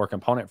Tailwind or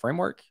component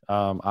framework.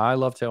 I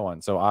love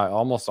Tailwind. So I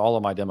almost all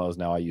of my demos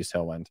now I use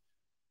Tailwind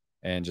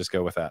and just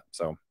go with that.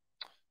 So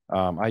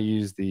I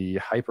use the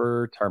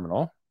Hyper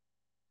Terminal.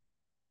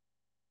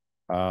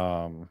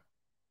 I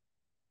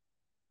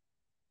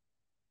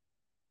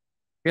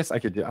guess I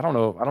could do, I don't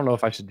know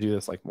if I should do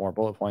this like more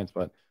bullet points,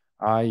 but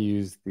I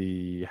use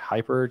the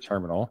Hyper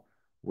Terminal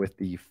with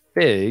the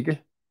Fig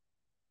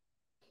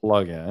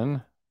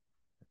plugin.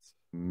 It's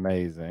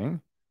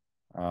amazing.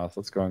 So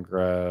let's go and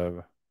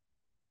grab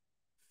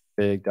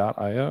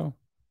fig.io.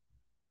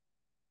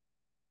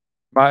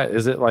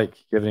 Is it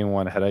like giving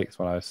anyone headaches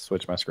when I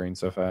switch my screen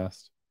so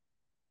fast?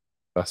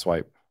 I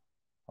swipe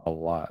a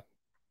lot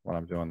when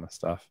I'm doing this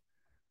stuff.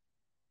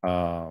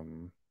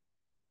 Hyper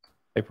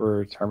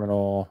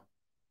Terminal.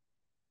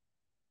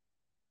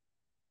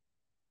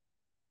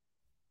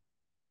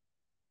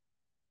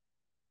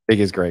 Fig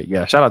is great.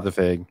 Yeah, shout out to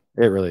Fig.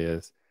 It really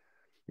is.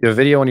 You have a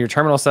video on your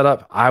terminal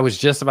setup. I was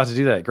just about to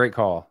do that. Great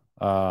call.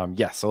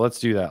 Yes, so let's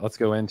do that. Let's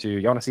go into,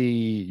 you want to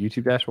see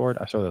YouTube dashboard?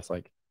 I show this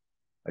like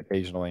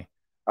occasionally.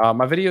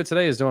 My video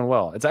today is doing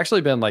well. It's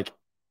actually been like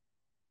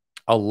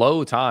a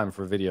low time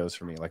for videos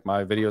for me. Like,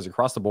 my videos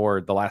across the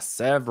board the last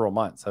several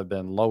months have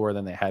been lower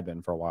than they had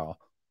been for a while.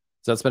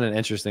 So that's been an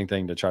interesting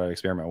thing to try to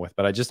experiment with.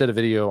 But I just did a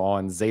video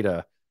on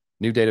Zeta,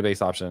 new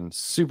database option.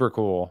 Super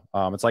cool.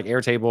 It's like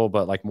Airtable,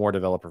 but like more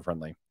developer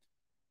friendly.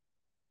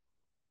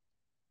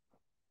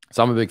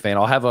 So I'm a big fan.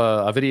 I'll have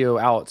a video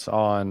out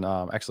on,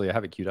 actually, I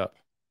have it queued up,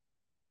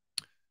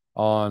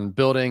 on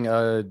building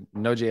a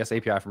Node.js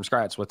API from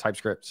scratch with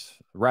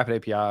TypeScript,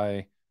 Rapid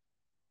API,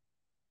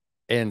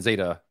 and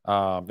Zeta.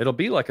 It'll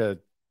be like a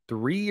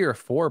 3 or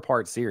 4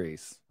 part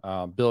series,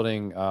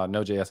 building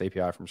Node.js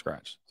API from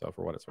scratch. So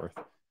for what it's worth.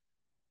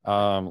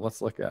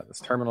 Let's look at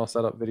this terminal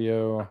setup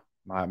video,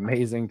 my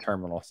amazing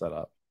terminal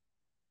setup.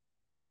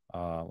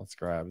 Let's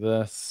grab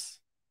this.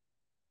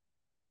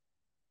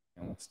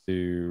 And let's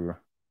do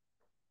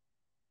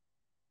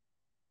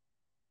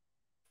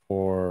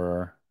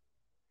for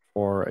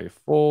a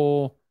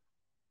full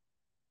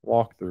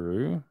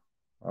walkthrough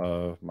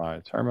of my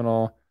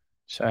terminal,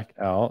 check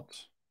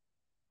out,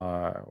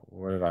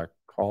 what did I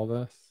call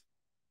this?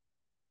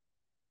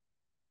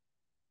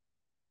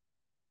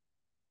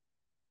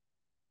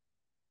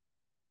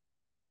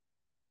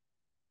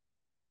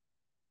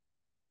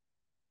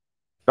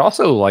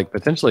 Also, like,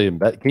 potentially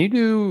embed. Can you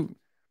do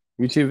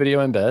YouTube video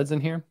embeds in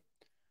here?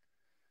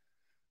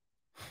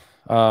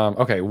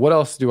 Okay, what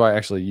else do I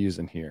actually use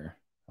in here?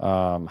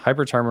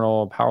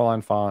 Hyperterminal,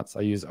 Powerline fonts.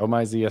 I use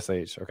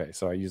OhmyZSH. Okay,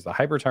 so I use the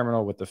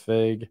Hyperterminal with the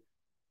Fig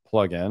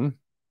plugin.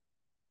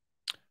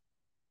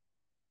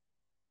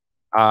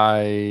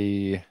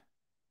 I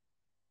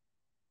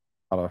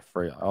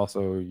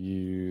also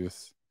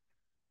use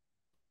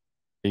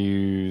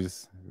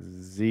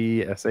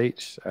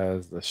ZSH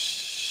as the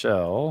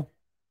shell.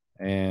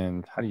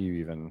 And how do you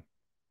even?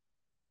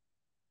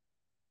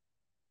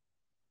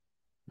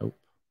 Nope.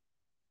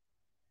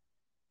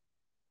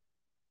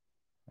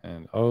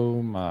 And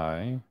oh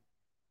my.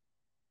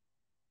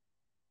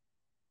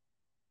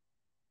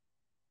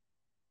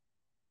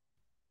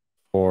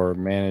 For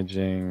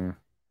managing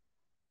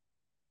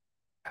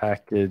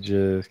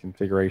packages,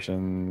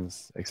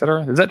 configurations,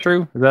 etc. Is that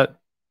true? Is that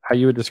how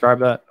you would describe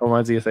that?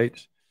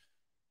 OhmyZSH.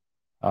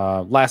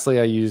 Lastly,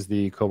 I use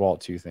the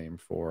Cobalt 2 theme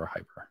for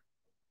Hyper.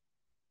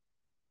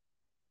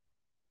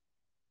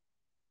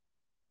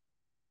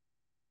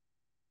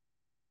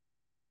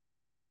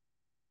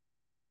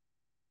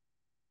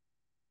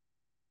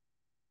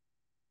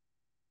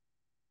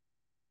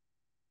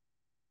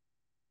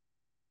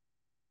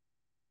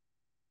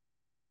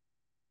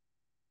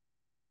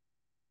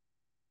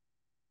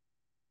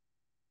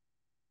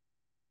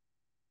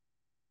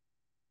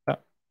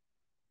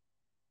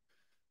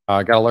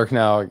 Got alert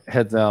now.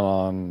 Heads down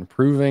on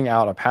proving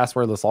out a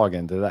passwordless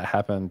login. Did that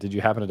happen? Did you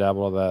happen to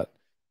dabble with that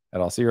at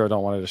all? Zero,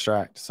 don't want to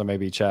distract. So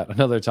maybe chat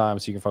another time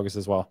so you can focus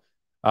as well.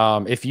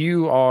 If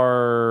you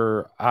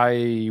are,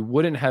 I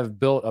wouldn't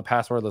have built a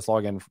passwordless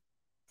login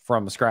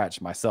from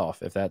scratch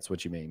myself, if that's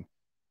what you mean.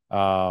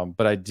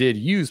 But I did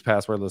use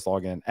passwordless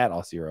login at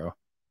Auth0.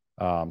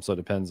 So it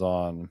depends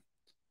on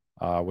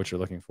what you're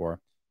looking for.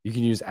 You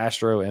can use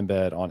Astro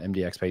embed on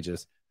MDX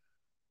pages.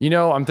 You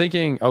know, I'm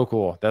thinking, oh,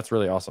 cool. That's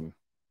really awesome.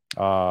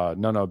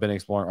 No, been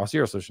exploring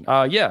Auth0 solution.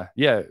 Yeah.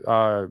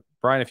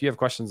 Brian, if you have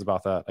questions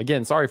about that,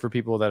 again, sorry for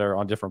people that are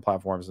on different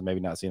platforms and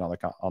maybe not seeing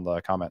on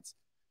the comments.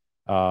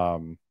 Yeah,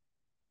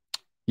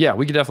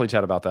 we could definitely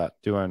chat about that,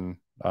 doing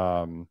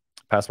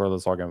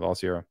passwordless login with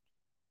Auth0.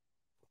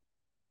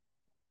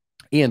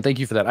 Ian, thank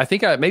you for that. I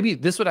think maybe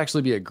this would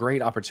actually be a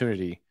great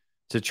opportunity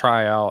to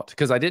try out,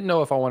 because I didn't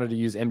know if I wanted to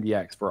use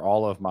MDX for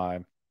all of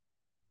my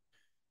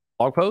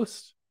blog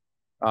posts.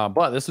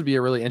 But this would be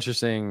a really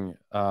interesting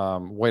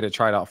way to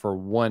try it out for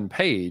one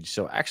page.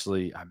 So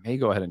actually, I may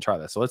go ahead and try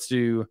this. So let's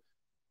do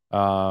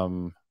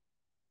on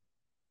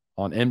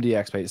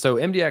MDX page. So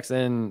MDX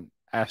in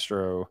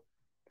Astro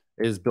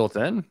is built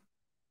in.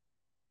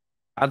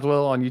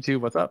 Adwell on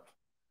YouTube, what's up?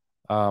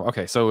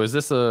 Okay, so is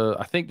this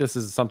I think this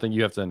is something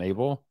you have to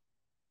enable.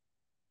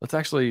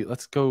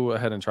 Let's go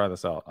ahead and try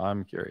this out.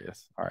 I'm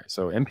curious. All right,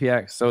 so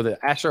MPX. So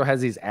the Astro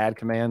has these add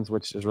commands,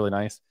 which is really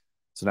nice.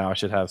 So now I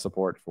should have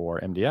support for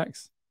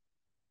MDX.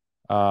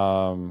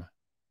 So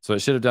it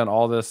should have done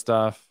all this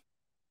stuff.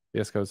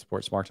 VS Code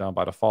supports Markdown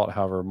by default.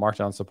 However,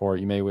 Markdown support,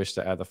 you may wish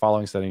to add the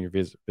following setting your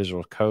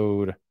Visual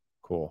Code.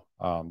 Cool.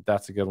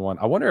 That's a good one.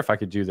 I wonder if I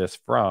could do this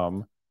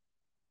from,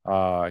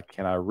 can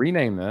I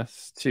rename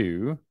this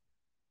to,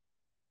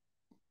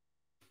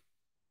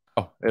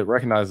 oh, it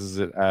recognizes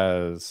it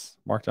as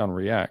Markdown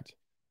React,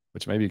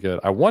 which may be good.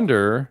 I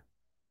wonder,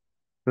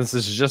 this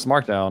is just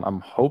Markdown. I'm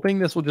hoping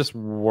this will just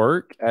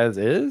work as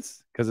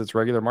is because it's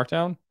regular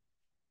Markdown.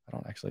 I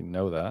don't actually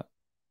know that.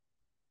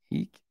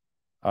 Eek.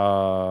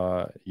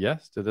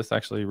 Yes, did this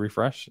actually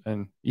refresh?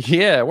 And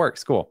yeah, it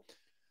works. Cool.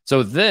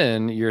 So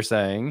then you're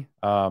saying,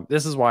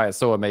 this is why it's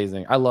so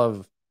amazing. I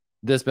love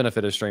this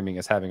benefit of streaming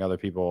is having other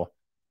people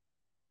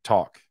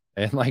talk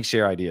and like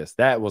share ideas.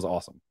 That was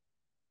awesome.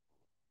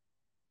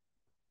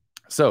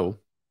 So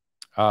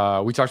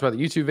we talked about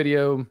the YouTube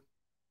video,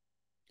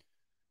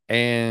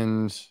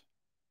 and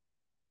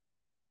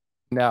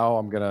now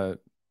I'm gonna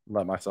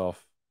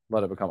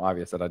let it become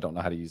obvious that I don't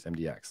know how to use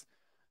MDX.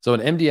 So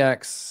in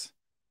MDX,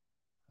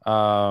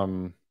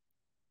 Ryan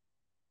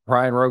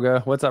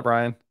Roga, what's up,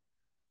 Ryan?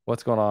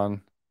 What's going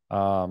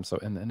on? So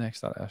in the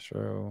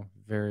index.astro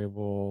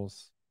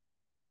variables,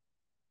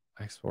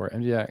 export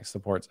MDX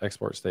supports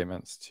export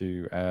statements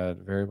to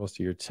add variables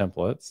to your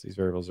templates. These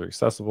variables are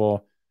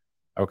accessible.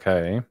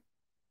 Okay.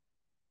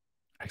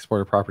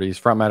 Exported properties,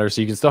 front matter.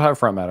 So you can still have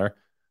front matter.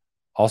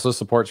 Also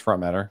supports front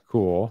matter.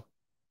 Cool.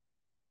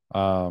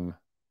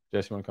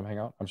 Jess, you want to come hang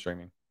out? I'm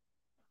streaming.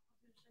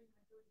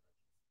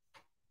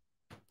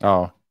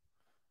 Oh.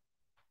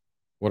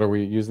 What are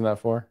we using that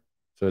for?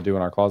 To do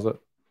in our closet?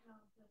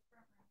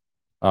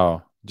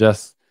 Oh,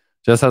 Jess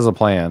has a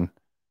plan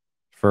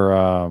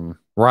for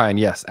Ryan.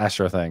 Yes,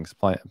 Astro things.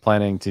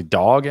 Planning to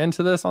dog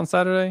into this on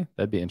Saturday.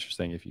 That'd be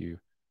interesting if you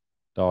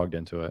dogged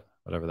into it,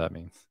 whatever that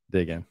means.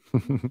 Dig in.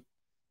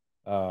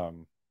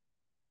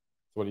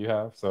 What do you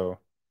have? So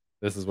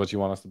this is what you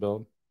want us to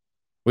build.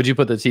 Would you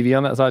put the TV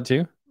on that side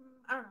too?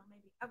 I don't know.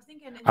 Maybe I was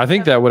thinking. I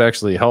think that would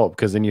actually help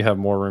because then you have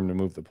more room to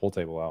move the pool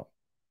table out.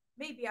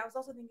 Maybe I was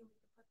also thinking we could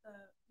put the,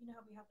 how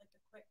we have like the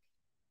quick.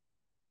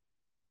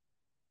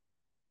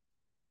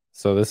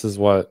 So this is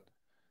what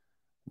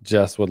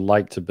Jess would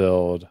like to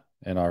build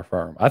in our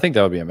firm. I think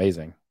that would be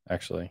amazing,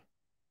 actually.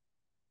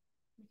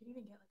 You could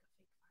even get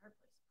like a fake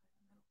fireplace.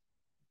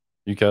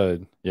 You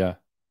could, yeah.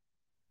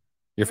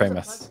 You're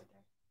famous.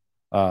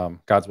 Right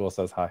God's Will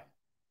says hi.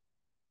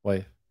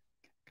 Wave.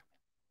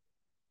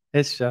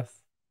 It's Jess.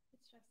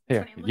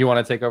 Here, you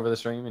want to take over the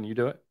stream and you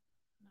do it?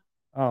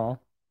 No. Oh.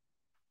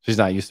 She's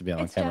not used to being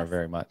on camera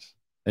very much.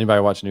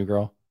 Anybody watch New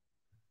Girl?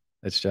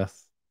 It's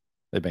Jess.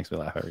 It makes me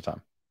laugh every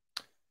time.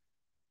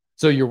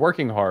 So you're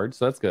working hard,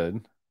 so that's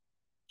good.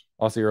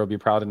 Also, you'll be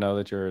proud to know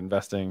that you're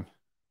investing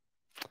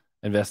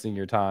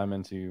your time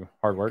into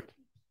hard work.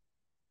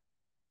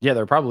 Yeah,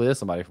 there probably is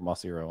somebody from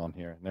Osiro on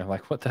here, and they're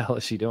like, "What the hell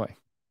is she doing?"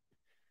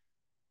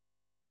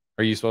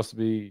 Are you supposed to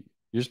be?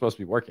 You're supposed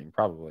to be working,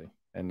 probably,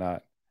 and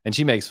not. And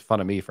she makes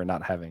fun of me for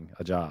not having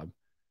a job,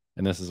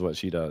 and this is what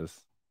she does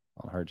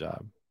on her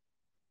job.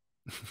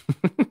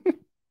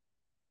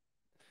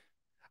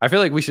 I feel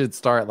like we should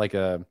start like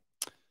a.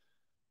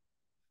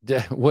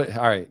 What?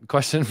 All right.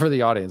 Question for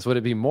the audience: would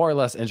it be more or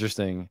less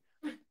interesting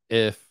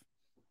if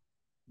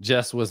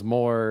Jess was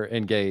more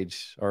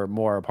engaged or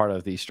more a part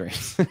of these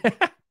streams?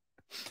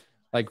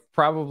 Like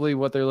probably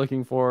what they're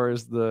looking for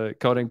is the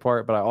coding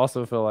part, but I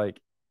also feel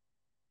like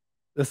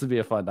this would be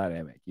a fun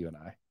dynamic, you and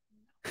I.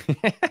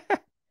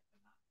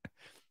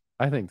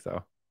 I think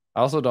so. I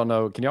also don't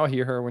know. Can y'all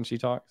hear her when she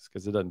talks?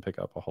 Because it doesn't pick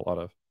up a whole lot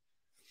of.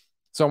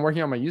 So I'm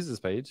working on my uses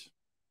page.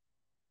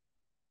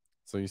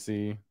 So you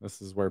see,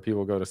 this is where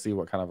people go to see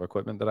what kind of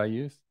equipment that I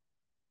use.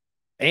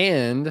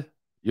 And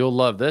you'll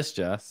love this,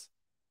 Jess.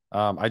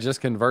 I just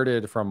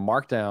converted from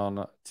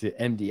Markdown to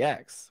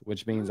MDX,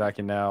 which means I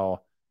can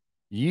now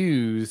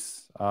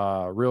use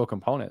real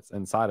components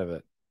inside of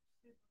it.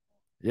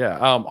 Yeah.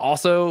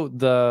 Also,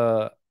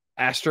 the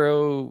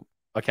Astro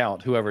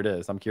account, whoever it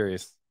is, I'm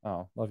curious.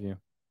 Oh, love you.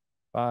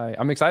 Bye.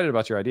 I'm excited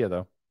about your idea,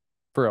 though.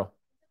 For real.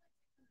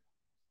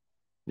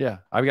 Yeah,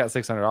 I've got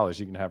 $600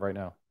 you can have right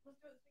now.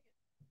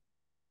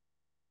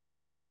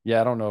 Yeah,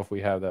 I don't know if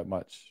we have that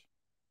much.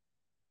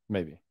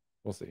 Maybe.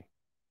 We'll see.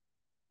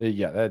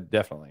 Yeah, that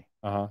definitely.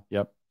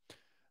 Yep.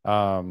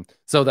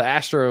 So the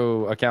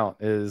Astro account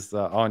is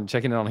on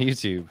checking it on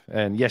YouTube.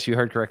 And yes, you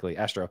heard correctly,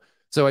 Astro.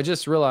 So I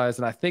just realized,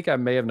 and I think I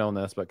may have known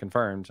this, but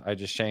confirmed, I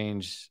just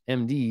changed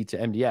MD to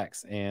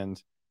MDX.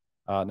 And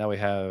now we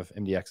have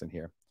MDX in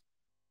here.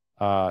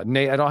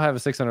 Nate, I don't have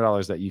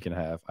 $600 that you can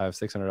have. I have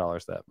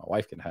 $600 that my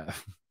wife can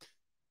have.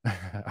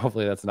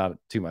 Hopefully that's not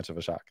too much of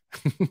a shock.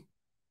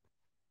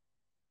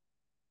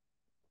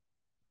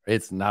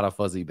 It's not a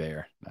fuzzy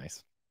bear.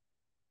 Nice.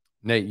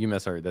 Nate, you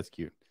misheard. That's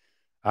cute.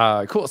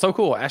 Cool. So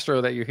cool.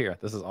 Astro, that you're here.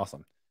 This is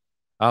awesome.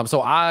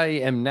 So I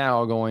am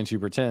now going to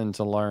pretend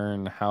to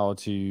learn how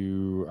to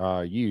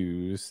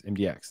use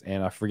MDX.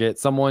 And I forget,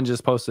 someone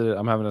just posted it.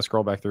 I'm having to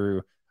scroll back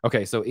through.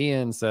 Okay, so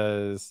Ian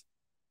says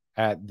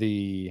at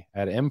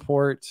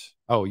import.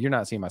 Oh, you're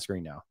not seeing my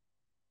screen now.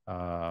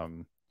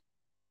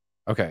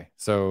 Okay,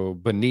 so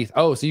beneath.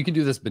 Oh, so you can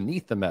do this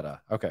beneath the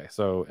meta. Okay,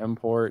 so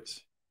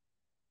import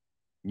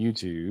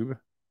YouTube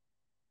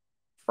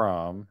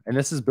from, and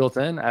this is built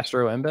in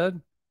Astro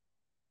embed,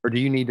 or do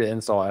you need to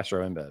install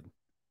Astro embed?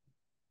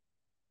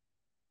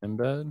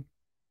 Embed. Is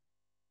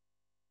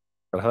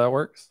that how that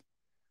works?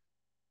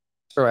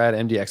 Astro add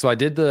MDX. So I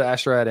did the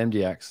Astro add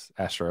MDX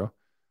Astro.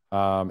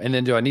 And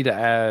then do I need to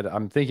add,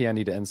 I'm thinking I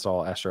need to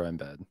install Astro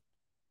embed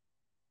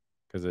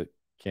because it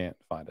can't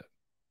find it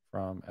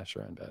from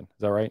Astro embed.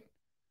 Is that right?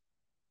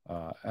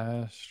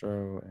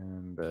 Astro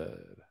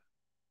embed.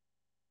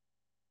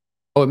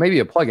 Oh, it may be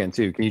a plugin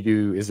too. Can you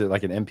do, is it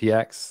like an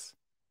MPX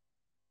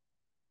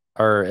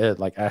or it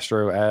like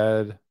Astro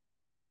add?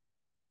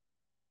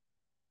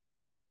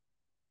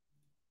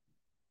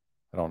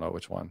 I don't know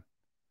which one.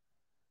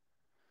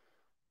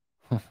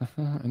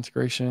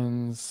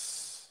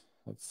 Integrations.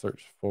 Let's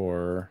search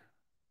for.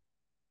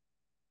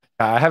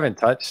 I haven't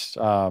touched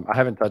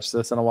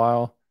this in a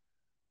while.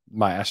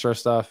 My Astro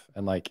stuff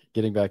and like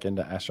getting back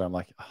into Astro, I'm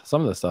like, oh,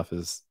 some of this stuff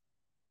is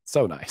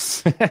so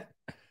nice.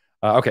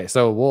 Okay,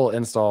 so we'll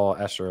install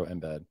Astro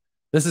embed.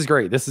 This is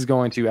great. This is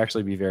going to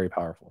actually be very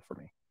powerful for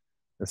me.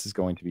 This is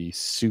going to be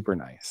super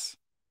nice,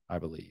 I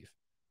believe.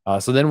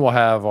 So then we'll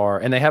have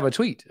and they have a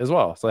tweet as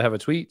well. So they have a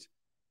tweet.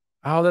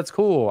 Oh, that's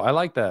cool. I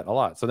like that a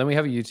lot. So then we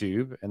have a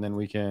YouTube, and then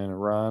we can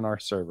run our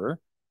server,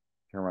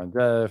 can run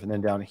dev, and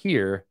then down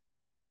here,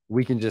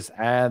 we can just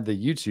add the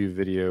YouTube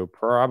video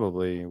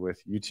probably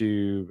with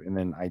YouTube and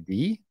then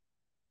ID.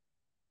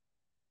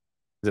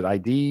 Is it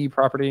ID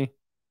property?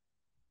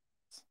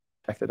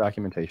 Check the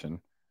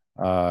documentation.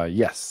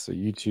 Yes, so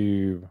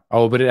YouTube.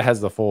 Oh, but it has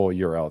the full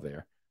URL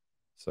there.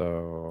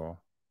 So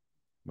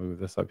move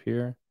this up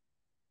here.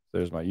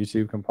 There's my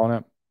YouTube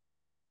component.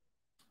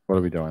 What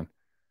are we doing?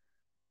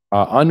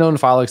 Unknown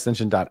file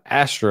extension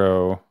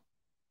 .astro,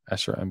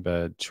 Astro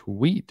embed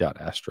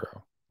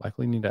tweet.astro.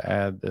 Likely need to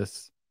add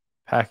this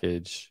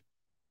package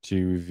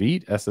to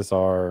Veet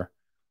SSR.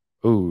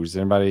 Ooh, is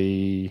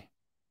anybody?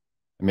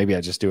 Maybe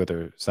I just do what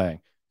they're saying.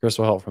 Chris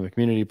will help from the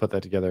community put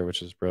that together,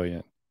 which is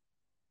brilliant.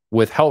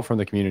 With help from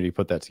the community,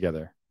 put that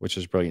together, which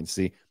is brilliant.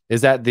 See,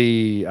 is that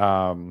the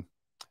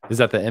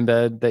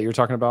embed that you're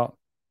talking about?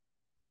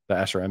 The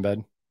Astro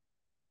embed?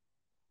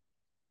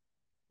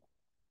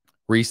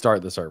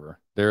 Restart the server.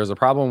 There's a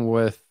problem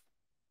with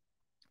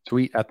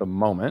tweet at the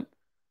moment.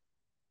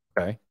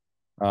 Okay.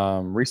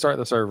 Restart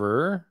the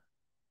server.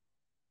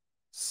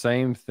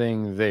 Same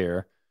thing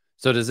there.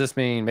 So does this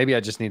mean maybe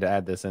I just need to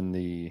add this in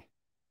the,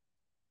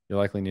 you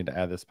likely need to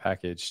add this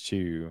package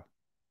to,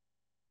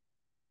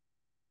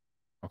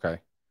 okay.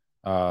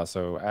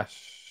 So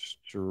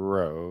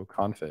Astro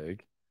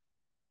config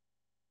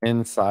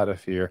inside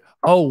of here.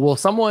 Oh, will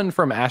someone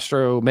from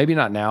Astro, maybe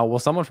not now, will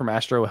someone from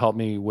Astro help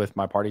me with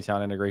my Party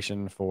Town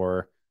integration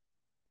for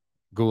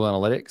Google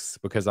Analytics?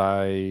 Because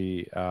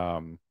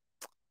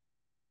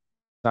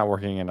not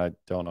working and I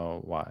don't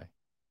know why.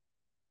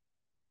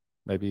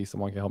 Maybe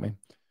someone can help me.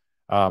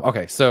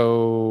 Okay,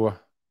 so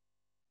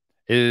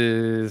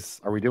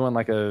are we doing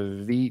like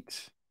a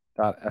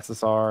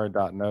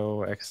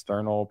veet.ssr.no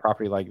external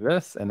property like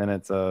this, and then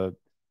it's a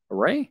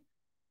array?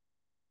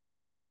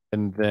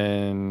 And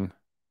then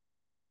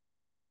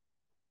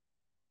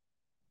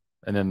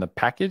the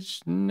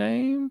package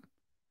name?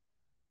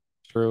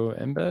 True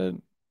embed?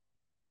 Is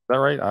that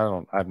right?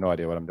 I have no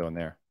idea what I'm doing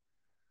there.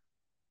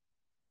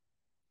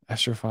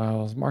 Astro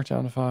files,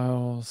 markdown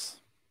files.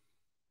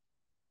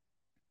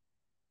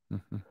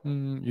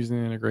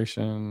 Using the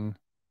integration.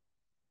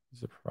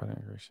 Is it provide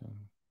integration?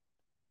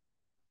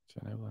 To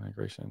enable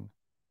integration.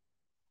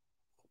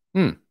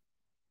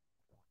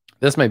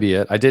 This may be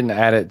it. I didn't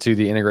add it to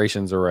the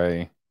integrations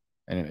array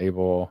and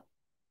enable.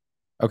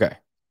 Okay.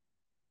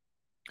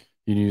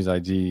 You can use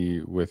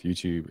ID with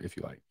YouTube if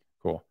you like.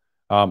 Cool.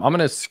 I'm going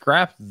to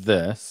scrap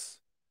this.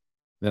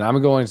 Then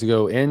I'm going to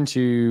go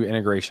into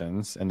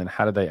integrations. And then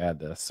how did they add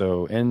this?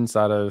 So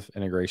inside of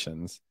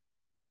integrations,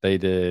 they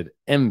did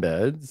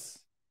embeds.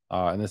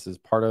 And this is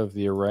part of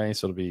the array.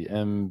 So it'll be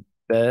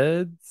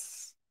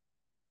embeds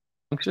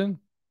function.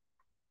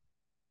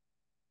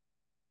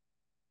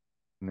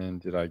 And then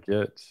did I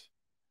get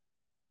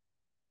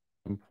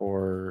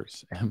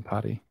import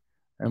embody?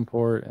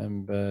 Import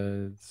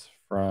embeds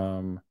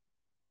from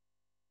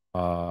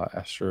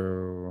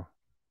Astro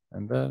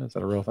embed. Is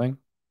that a real thing?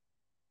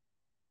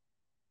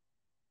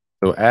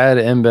 So add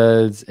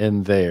embeds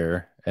in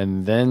there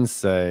and then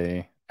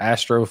say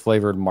Astro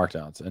flavored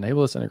markdowns.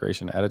 Enable this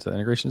integration, add it to the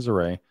integrations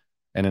array,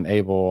 and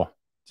enable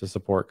to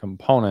support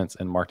components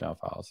and markdown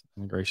files.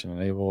 Integration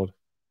enabled.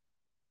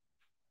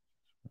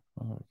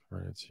 Oh,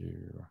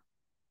 to...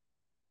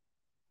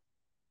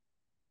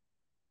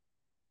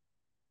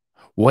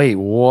 Wait,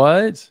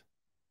 what?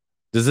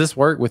 Does this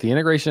work with the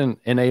integration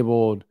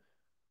enabled?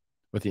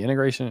 With the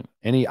integration,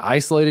 any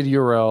isolated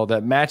URL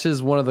that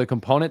matches one of the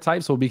component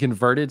types will be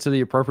converted to the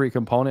appropriate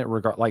component.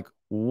 Like,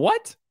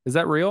 what? Is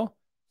that real?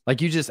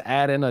 Like, you just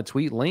add in a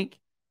tweet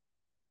link?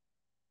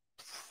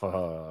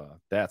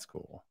 That's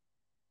cool.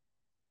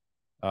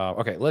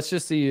 Okay, let's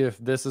just see if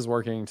this is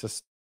working to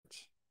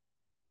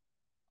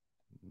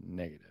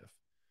negative.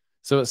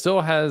 So it still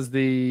has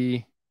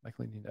the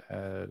likely need to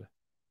add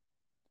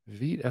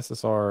Vite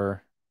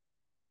SSR.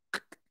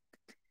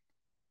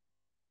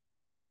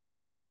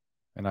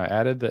 And I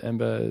added the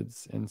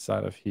embeds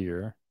inside of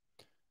here.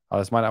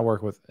 This might not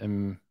work with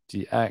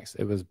MDX.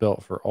 It was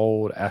built for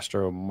old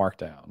Astro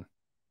Markdown.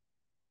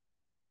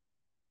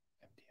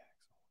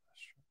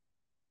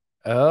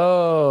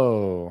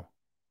 Oh,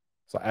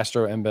 so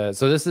Astro embed.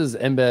 So this is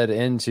embed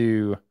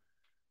into.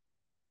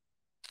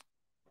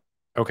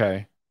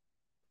 Okay.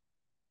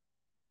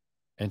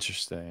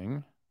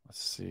 Interesting.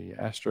 Let's see.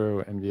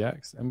 Astro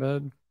MDX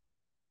embed.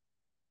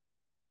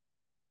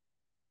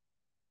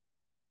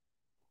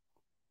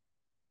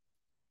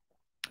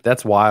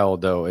 That's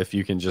wild though, if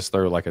you can just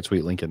throw like a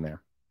tweet link in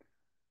there.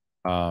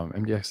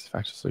 MDX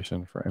factor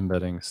solution for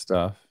embedding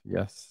stuff.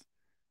 Yes.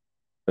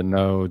 But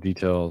no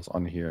details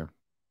on here.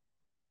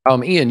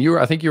 Ian,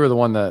 I think you were the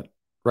one that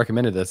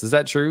recommended this. Is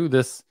that true?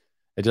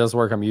 It does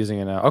work. I'm using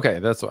it now. Okay,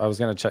 that's what I was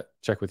gonna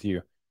check with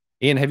you.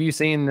 Ian, have you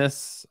seen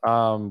this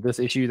this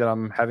issue that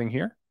I'm having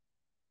here?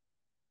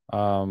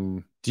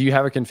 Do you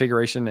have a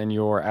configuration in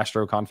your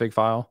Astro config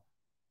file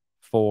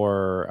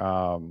for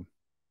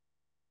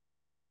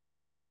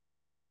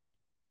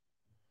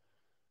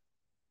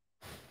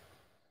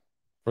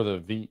the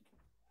V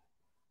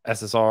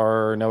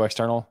SSR no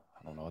external?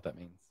 I don't know what that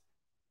means.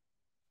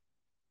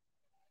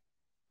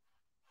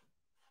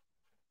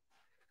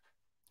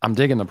 I'm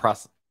digging the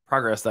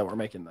progress that we're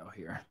making though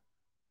here.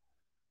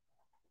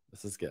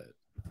 This is good.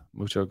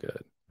 Mucho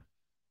good.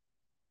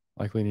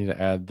 Likely need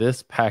to add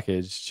this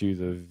package to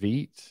the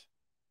Vite.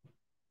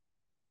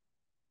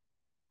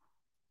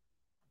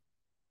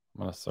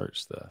 I'm going to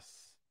search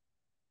this.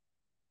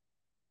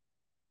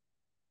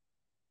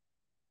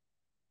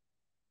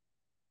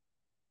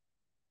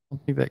 I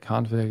don't think that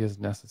config is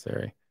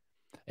necessary.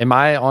 Am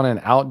I on an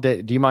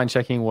outdate? Do you mind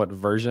checking what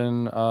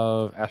version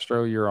of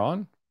Astro you're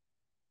on?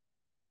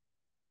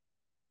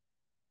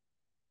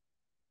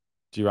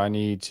 Do I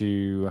need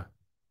to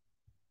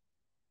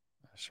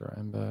Astro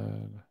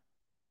embed?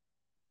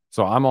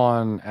 So I'm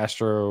on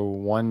Astro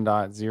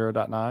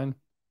 1.0.9.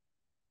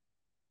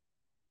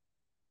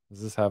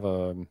 Does this have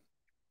a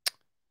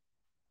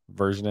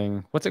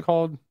versioning? What's it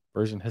called?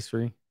 Version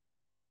history?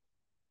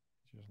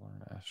 Just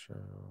learn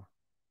Astro.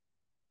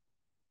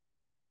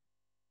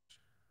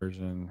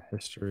 Version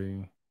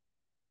history.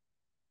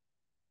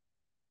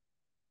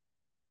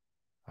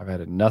 I've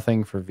added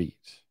nothing for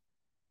Vite.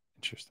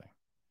 Interesting.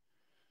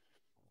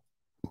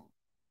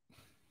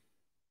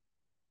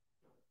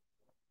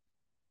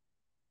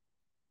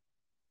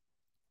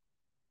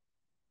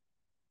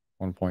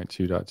 One point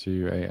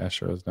 2.2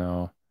 Astro is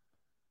now.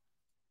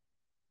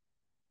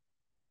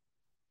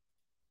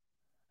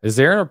 Is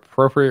there an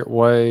appropriate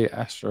way,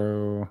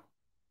 Astro?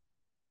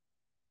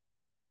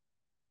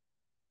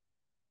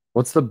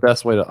 What's the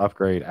best way to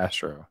upgrade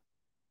Astro?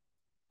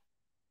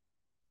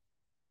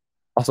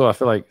 Also, I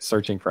feel like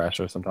searching for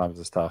Astro sometimes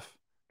is tough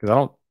because I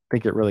don't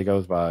think it really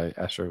goes by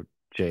Astro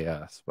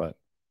JS, but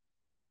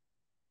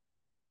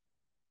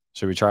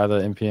should we try the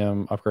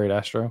npm upgrade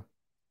Astro?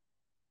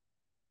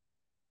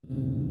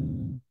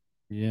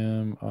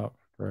 npm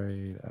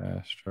upgrade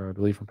Astro.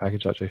 Delete from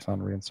package.json,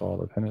 reinstall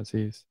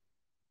dependencies.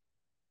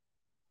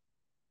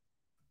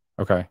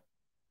 Okay.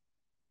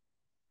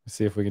 Let's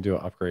see if we can do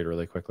an upgrade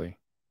really quickly.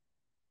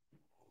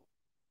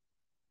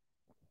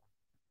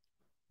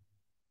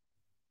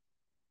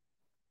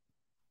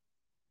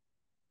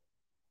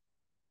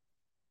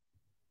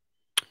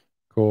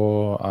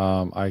 Cool.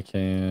 I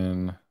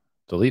can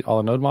delete all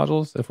the node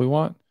modules if we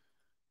want.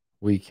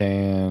 We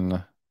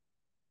can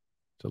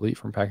delete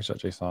from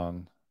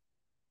package.json.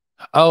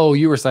 Oh,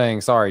 you were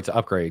saying, sorry, to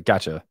upgrade.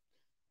 Gotcha.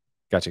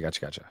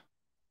 Gotcha.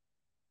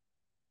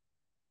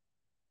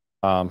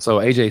 So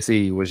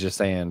AJC was just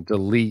saying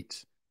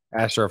delete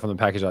Astro from the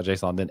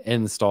package.json, then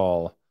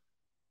install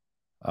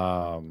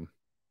and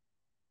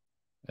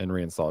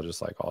reinstall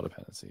just like all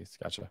dependencies.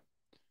 Gotcha.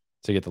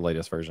 To get the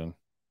latest version.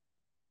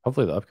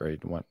 Hopefully the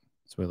upgrade went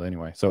smoothly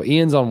anyway. So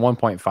Ian's on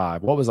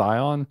 1.5. What was I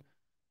on? It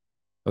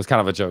was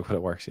kind of a joke, but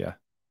it works. Yeah.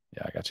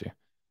 Yeah, I got you.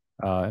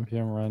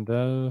 npm run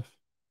dev.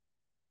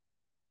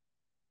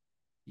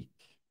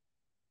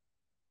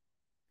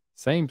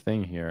 Same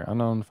thing here.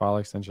 Unknown file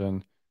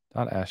extension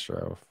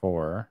 .astro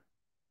for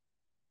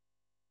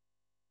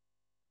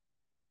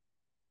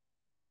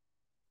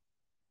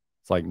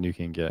it's like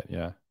nuking git,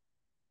 yeah.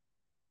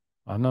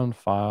 Unknown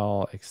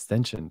file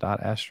extension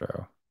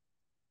 .astro.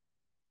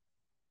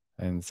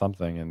 and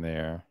something in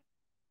there.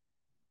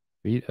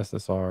 Beat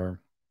SSR.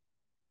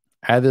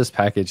 Add this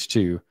package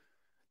too.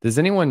 Does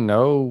anyone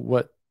know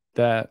what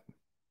that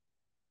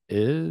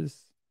is?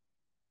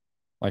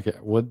 Like,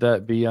 would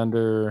that be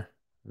under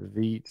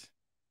Veet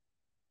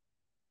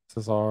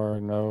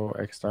SSR no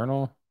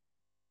external?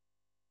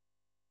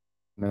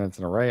 And then it's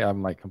an array.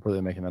 I'm like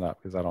completely making that up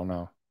because I don't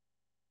know.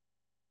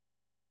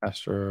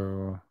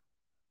 Astro.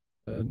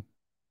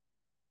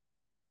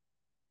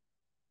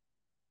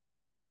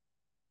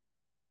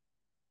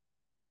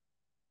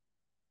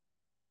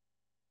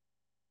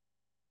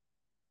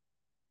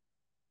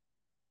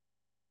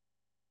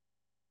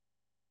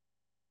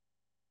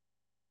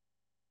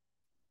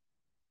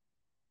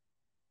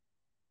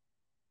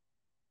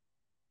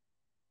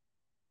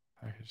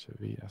 Package to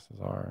Veet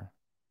SSR.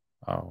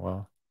 Oh,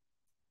 well.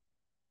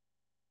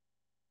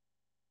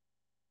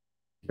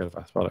 Good if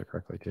I spelled it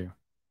correctly too.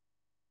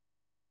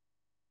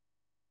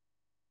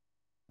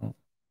 Oh,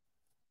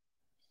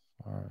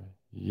 sorry.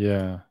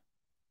 Yeah.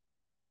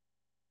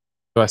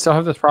 Do I still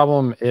have this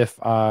problem if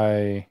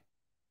I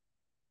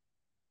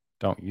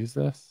don't use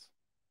this?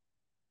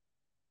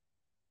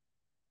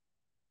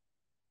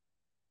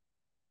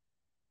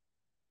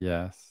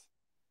 Yes.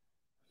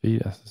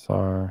 Feed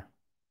SSR.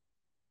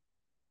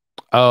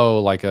 Oh,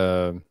 like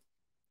a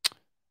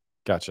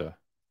gotcha.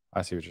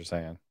 I see what you're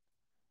saying.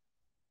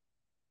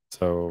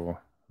 So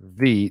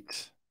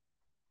Veet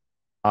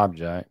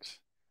object,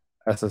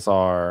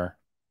 SSR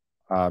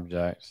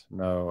object,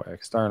 no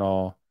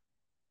external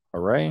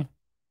array.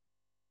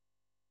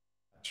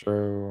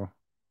 True.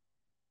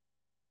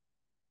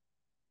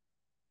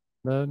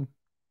 Mid.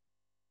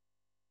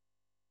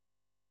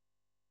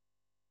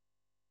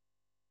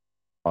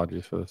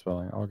 Apologies for the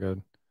spelling. All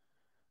good.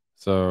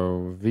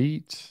 So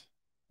Veet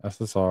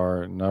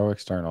SSR, no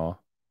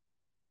external.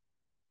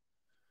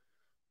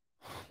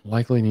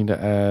 Likely need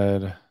to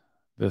add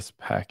this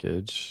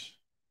package.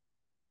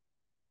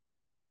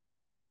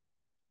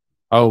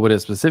 Oh, but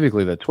it's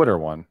specifically the Twitter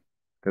one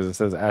because it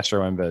says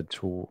Astro embed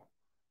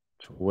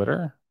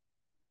Twitter.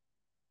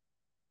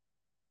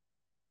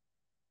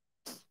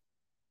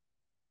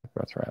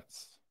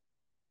 Rats.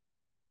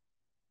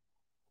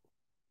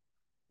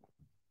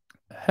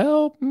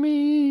 Help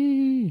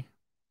me.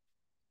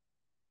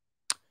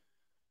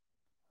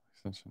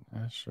 Extension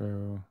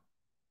Astro.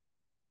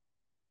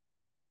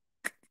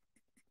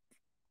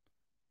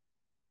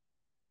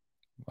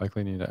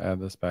 Likely need to add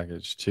this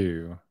package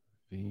too.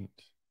 Veet.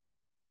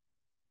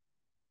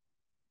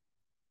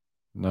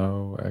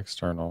 No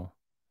external.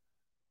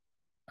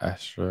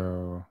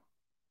 Astro.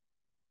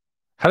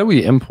 How do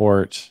we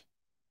import?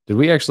 Did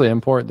we actually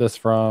import this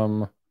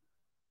from?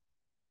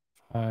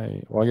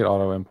 I get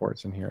auto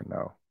imports in here.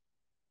 No.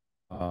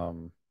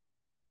 Um,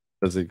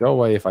 does it go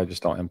away if I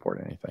just don't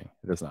import anything?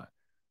 It does not.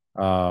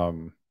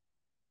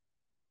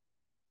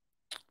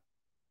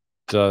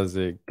 Does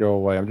it go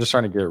away? I'm just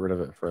trying to get rid of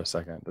it for a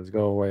second. Does it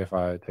go away if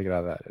I take it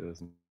out of that? It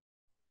doesn't.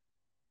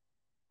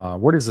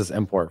 Where does this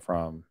import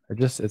from?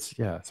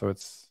 Yeah, so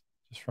it's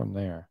just from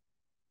there.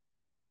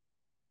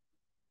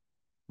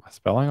 Am I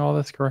spelling all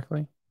this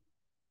correctly?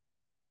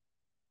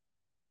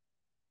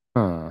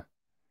 Huh. All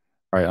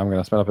right, I'm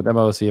gonna spin up a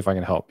demo, see if I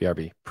can help.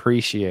 BRB.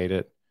 Appreciate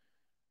it.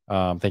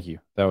 Thank you.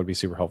 That would be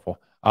super helpful.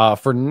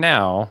 For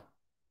now,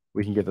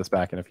 we can get this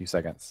back in a few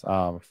seconds.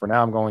 For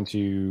now, I'm going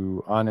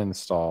to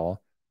uninstall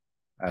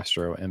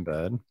Astro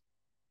Embed.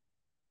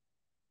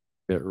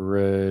 Get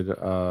rid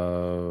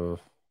of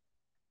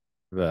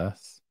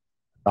this.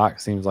 Doc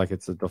seems like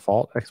it's a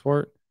default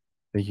export.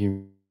 Thank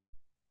you.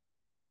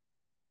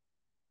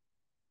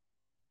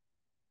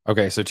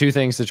 Okay, so two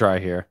things to try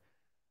here.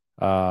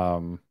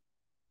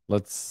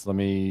 Let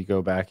me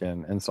go back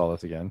and install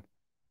this again.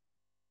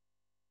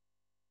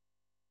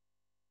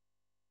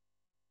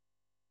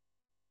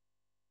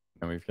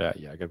 And we've got,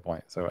 yeah, good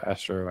point. So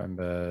Astro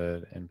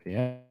embed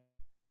npm.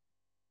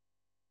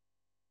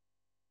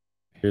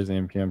 Here's the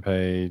npm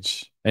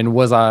page. And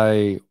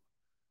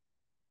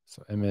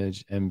so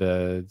image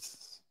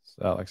embeds,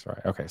 so that looks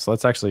right. Okay, so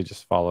let's actually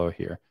just follow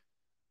here.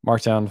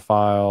 Markdown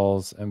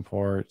files,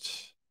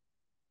 import.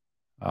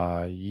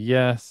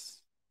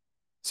 Yes.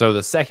 So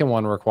the second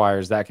one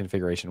requires that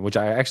configuration, which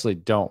I actually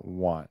don't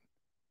want.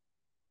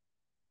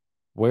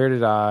 Where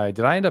did I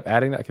end up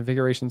adding that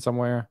configuration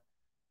somewhere?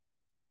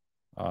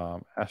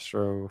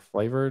 Astro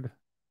flavored.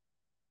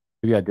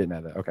 Maybe I didn't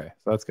add that. Okay,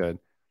 so that's good.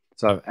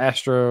 So I have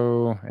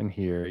Astro in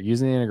here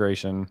using the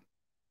integration.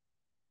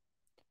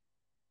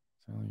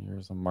 So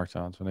here's a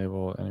markdown to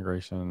enable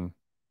integration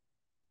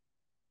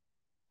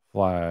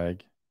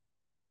flag.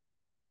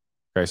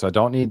 Okay, so I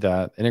don't need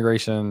that.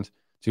 Integration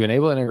to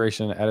enable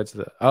integration, add it to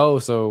the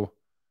so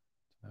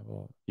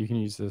you can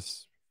use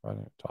this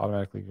to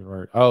automatically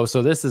convert. Oh,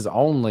 so this is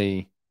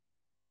only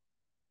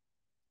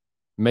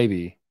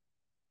maybe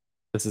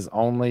this is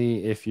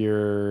only if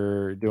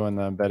you're doing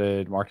the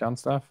embedded markdown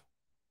stuff.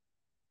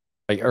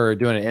 Like or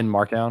doing it in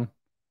markdown.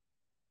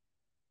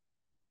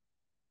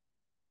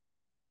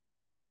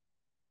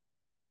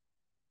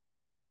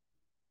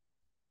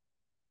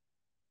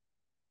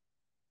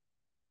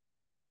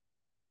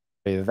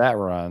 Okay, that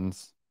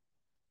runs.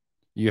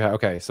 You have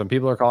okay. Some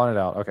people are calling it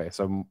out. Okay,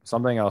 so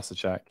something else to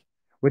check.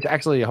 Which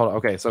actually, hold on.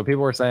 Okay, so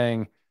people are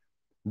saying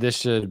this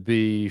should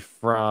be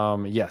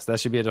from yes, that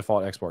should be a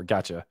default export.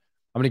 Gotcha.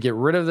 I'm gonna get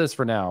rid of this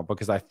for now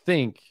because I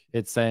think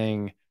it's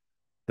saying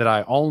that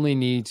I only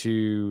need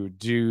to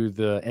do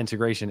the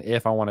integration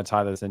if I want to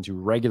tie this into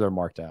regular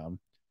Markdown.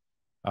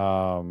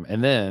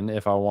 And then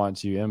if I want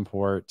to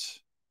import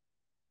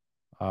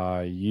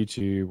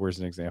YouTube, where's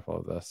an example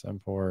of this?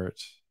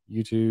 Import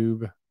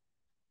YouTube.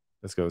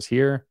 This goes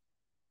here.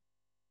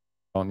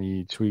 Don't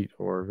need tweet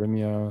or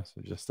Vimeo,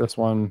 so just this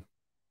one.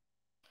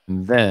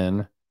 And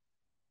then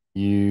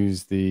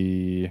use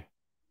the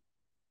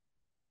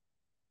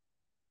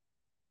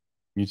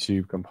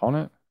YouTube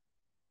component.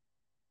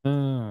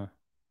 Uh,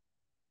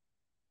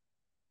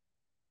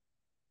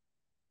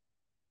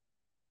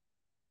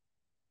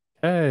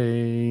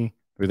 okay. Do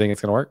we think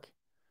it's gonna work?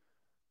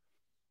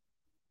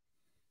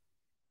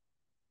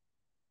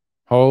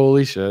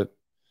 Holy shit.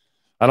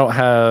 I don't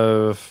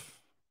have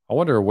I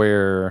wonder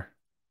where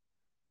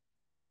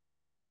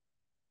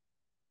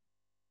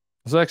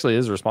this actually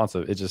is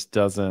responsive. It just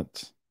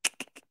doesn't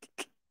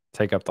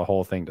take up the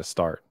whole thing to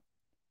start,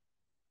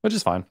 which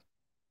is fine.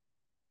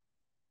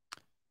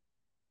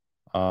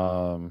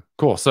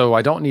 Cool. So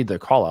I don't need the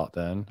call out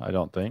then, I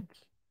don't think. I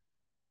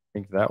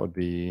think that would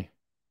be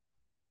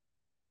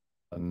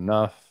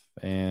enough.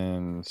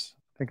 And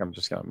I think I'm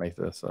just gonna make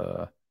this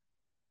a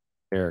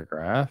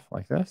paragraph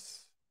like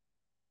this.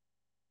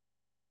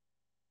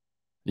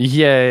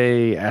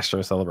 Yay,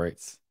 Astro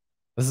celebrates.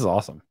 This is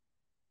awesome.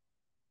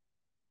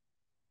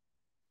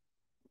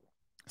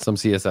 Some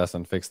CSS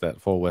and fix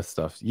that full width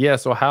stuff. Yeah,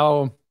 so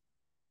how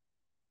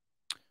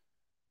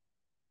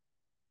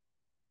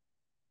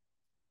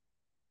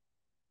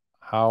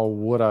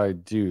would I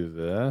do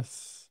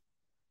this?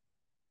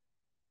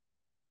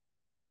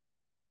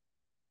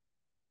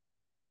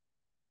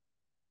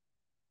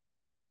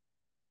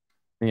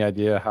 Any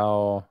idea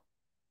how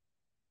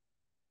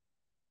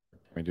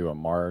can we do a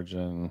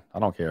margin? I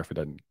don't care if it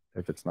doesn't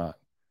if it's not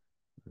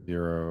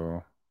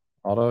zero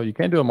auto. You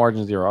can do a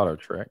margin zero auto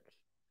trick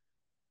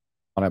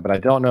on it, but I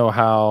don't know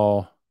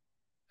how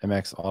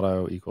MX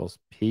auto equals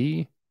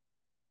P.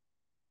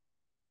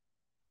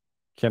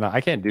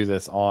 I can't do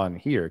this on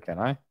here, can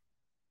I?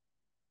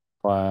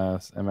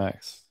 Class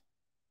MX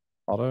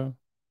auto.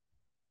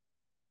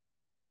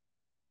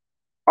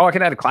 Oh, I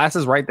can add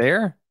classes right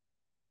there?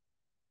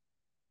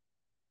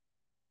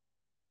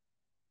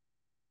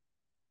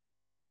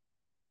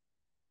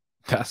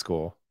 That's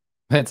cool.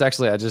 It's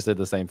actually I just did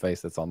the same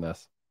face that's on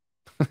this.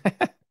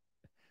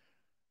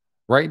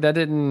 Right? It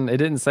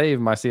didn't save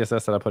my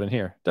CSS that I put in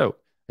here.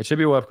 Dope. It should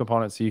be a web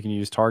component so you can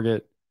use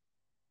target.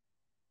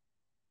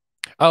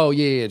 Oh,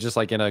 yeah, just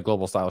like in a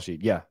global style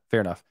sheet. Yeah,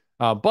 fair enough.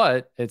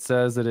 But it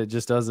says that it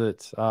just does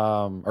it,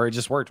 or it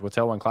just worked with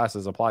tailwind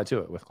classes applied to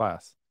it with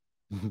class.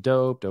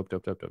 Dope, dope,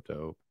 dope, dope, dope,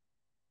 dope.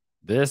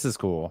 This is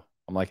cool.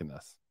 I'm liking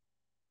this.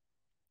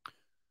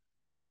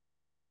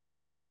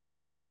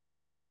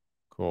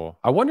 Cool.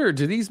 I wonder,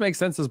 do these make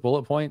sense as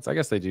bullet points? I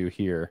guess they do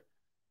here.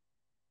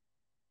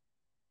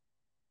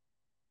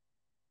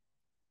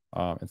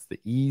 It's the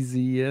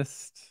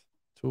easiest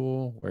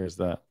tool. Where's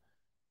that?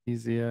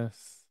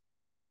 Easiest.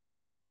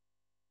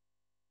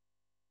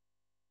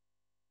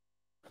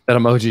 That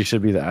emoji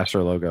should be the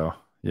Astro logo.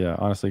 Yeah,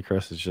 honestly,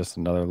 Chris is just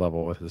another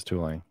level with his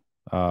tooling.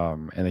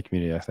 And the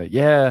community. I say,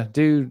 yeah,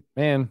 dude,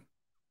 man,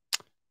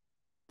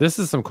 this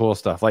is some cool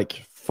stuff.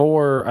 Like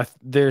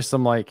there's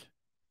some like,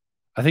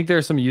 I think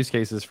there's some use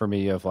cases for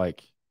me of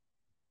like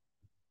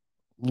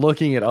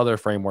looking at other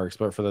frameworks,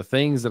 but for the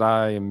things that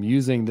I am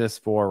using this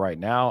for right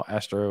now,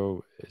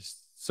 Astro is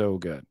so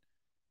good.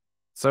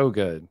 So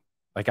good.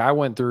 Like I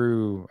went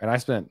through and I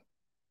spent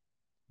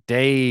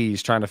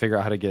days trying to figure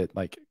out how to get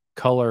like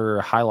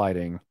color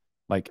highlighting,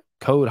 like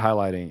code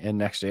highlighting in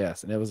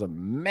Next.js. And it was a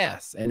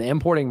mess. And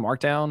importing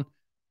Markdown,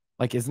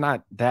 like it's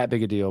not that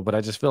big a deal, but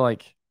I just feel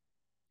like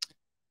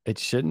it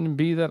shouldn't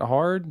be that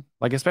hard.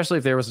 Like, especially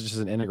if there was just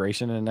an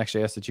integration in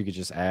Next.js that you could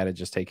just add and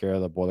just take care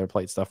of the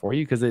boilerplate stuff for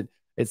you, because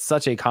it's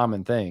such a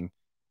common thing.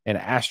 And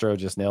Astro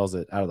just nails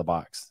it out of the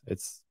box.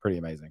 It's pretty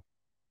amazing.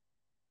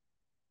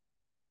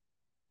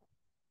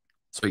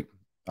 Sweet.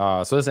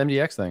 So this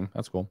MDX thing,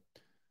 that's cool.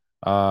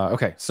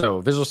 Okay,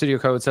 so Visual Studio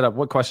Code setup.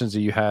 What questions do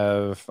you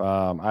have?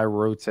 I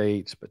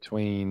rotate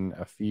between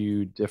a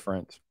few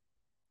different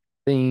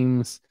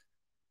themes.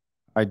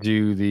 I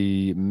do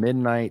the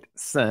Midnight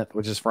Synth,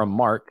 which is from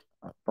Mark.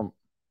 From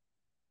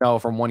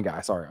one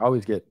guy. Sorry, I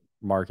always get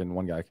Mark and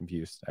one guy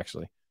confused,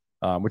 actually,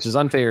 which is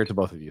unfair to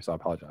both of you. So I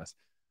apologize.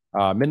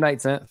 Midnight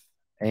Synth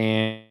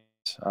and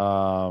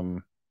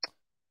um,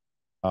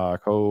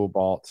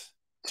 Cobalt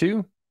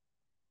 2.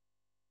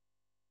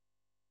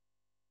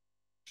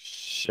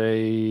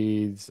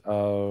 Shades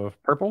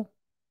of Purple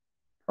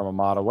from a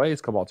mod away.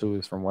 It's Cobalt 2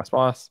 is from West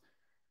Boss.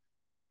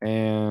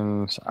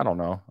 And I don't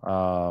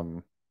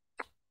know.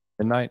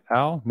 Midnight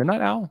Owl?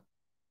 Midnight Owl? Is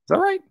that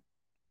right?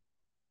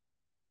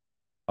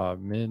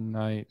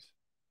 Midnight.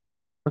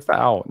 What's the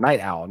owl?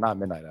 Night Owl, not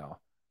Midnight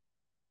Owl.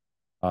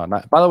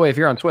 By the way, if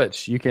you're on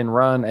Twitch, you can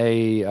run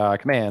a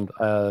command.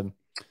 I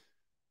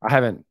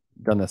haven't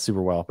done this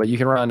super well, but you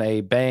can run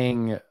a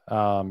bang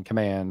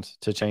command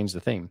to change the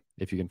theme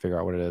if you can figure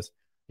out what it is.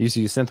 I used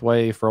to use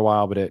synthwave for a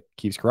while, but it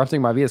keeps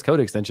corrupting my VS Code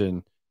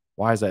extension.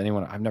 Why is that?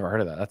 Anyone? I've never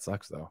heard of that. That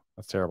sucks though.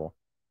 That's terrible.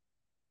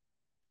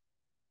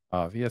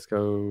 VS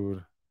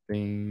Code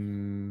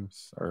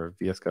themes or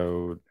VS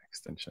Code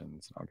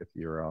extensions. I'll get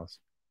the URLs.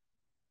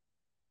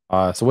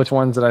 So which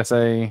ones did I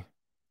say?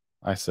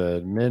 I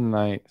said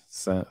Midnight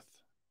Synth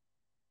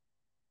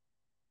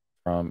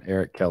from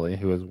Eric Kelly,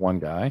 who is one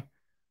guy.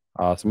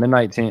 So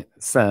Midnight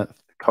Synth,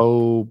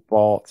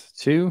 Cobalt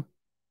 2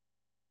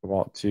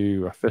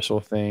 official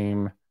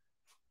theme.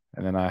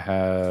 And then I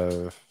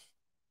have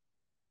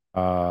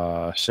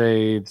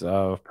Shades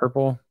of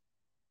Purple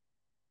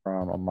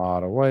from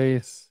Amada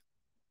Waste.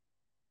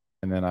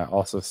 And then I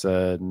also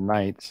said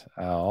Night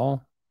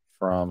Owl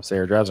from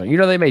Sarah Drowser. You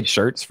know, they made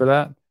shirts for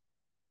that.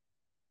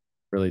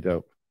 Really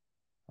dope.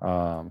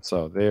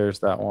 So there's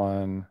that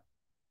one.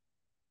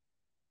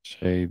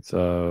 Shades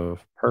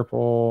of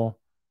Purple.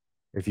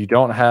 If you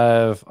don't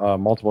have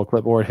multiple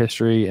clipboard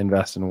history,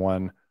 invest in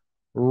one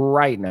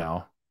right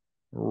now.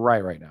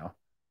 Right now.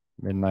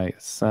 Midnight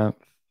Synth.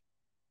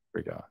 Here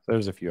we go.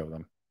 There's a few of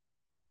them.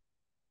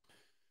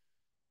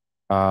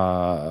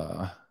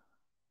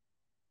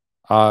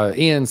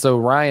 Ian, so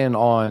Ryan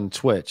on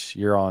Twitch,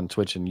 you're on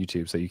Twitch and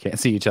YouTube, so you can't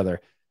see each other.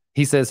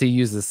 He says he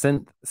uses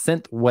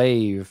synth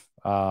wave,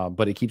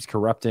 but it keeps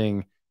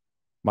corrupting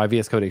my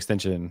VS Code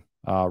extension.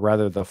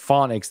 Rather, the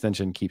font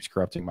extension keeps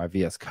corrupting my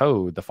VS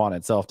Code. The font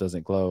itself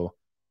doesn't glow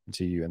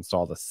until you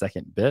install the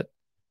second bit.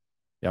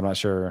 Yeah, I'm not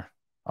sure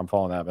I'm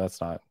following that, but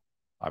that's not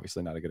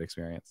obviously not a good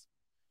experience.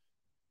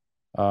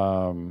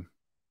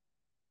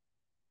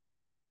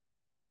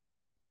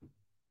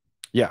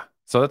 Yeah,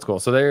 so that's cool.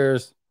 So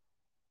there's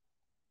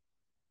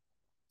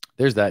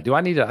that. Do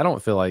I need to? I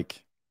don't feel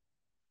like.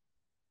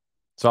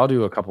 So I'll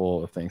do a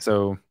couple of things.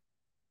 So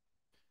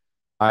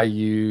I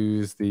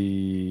use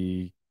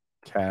the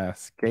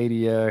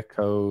Cascadia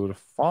Code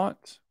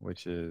font,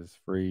 which is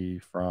free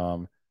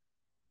from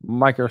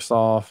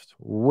Microsoft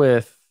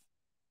with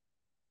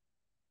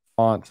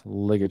font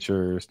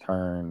ligatures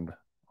turned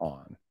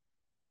on.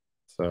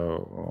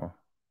 So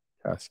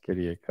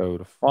Cascadia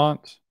Code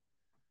font.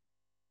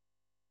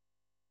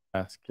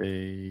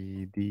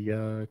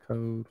 Cascadia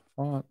Code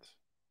font.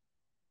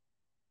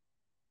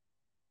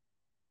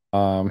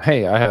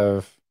 Hey, I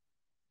have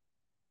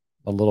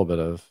a little bit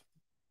of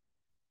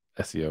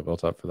SEO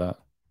built up for that.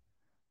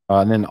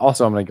 And then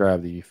also I'm going to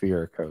grab the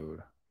Fear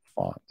Code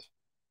font.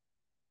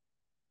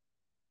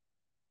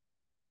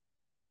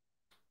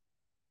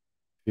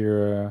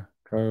 Fear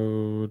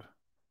Code.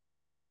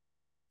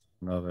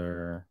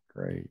 Another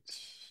great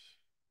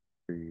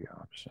free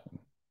option.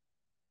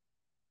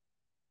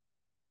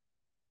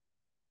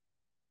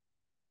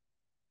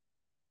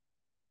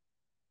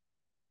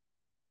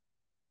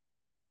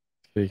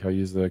 I'll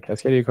use the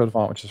Cascadia Code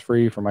font, which is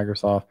free from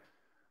Microsoft.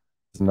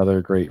 It's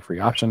another great free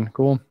option.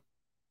 Cool.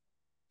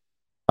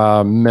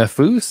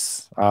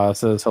 Mefus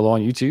says hello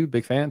on YouTube.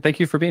 Big fan.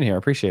 Thank you for being here. I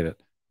appreciate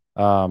it.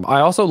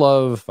 I also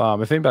love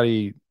if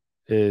anybody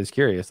is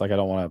curious, like I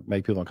don't want to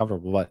make people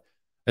uncomfortable, but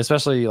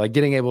especially like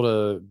being able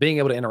to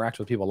interact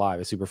with people live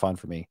is super fun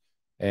for me.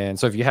 And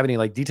so if you have any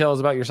like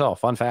details about yourself,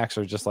 fun facts,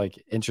 or just like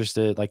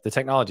interested, like the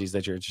technologies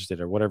that you're interested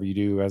in, or whatever you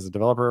do as a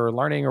developer or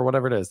learning or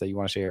whatever it is that you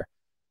want to share,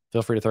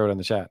 feel free to throw it in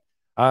the chat.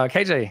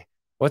 KJ,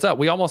 what's up?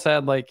 We almost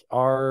had like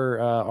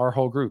our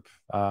whole group.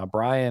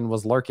 Brian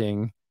was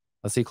lurking.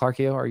 Let's see,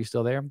 Clarkio, are you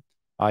still there?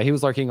 He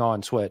was lurking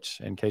on Twitch,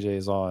 and KJ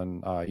is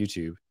on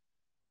YouTube.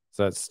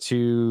 So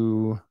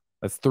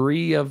that's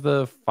three of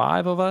the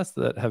five of us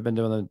that have been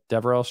doing the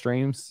DevRel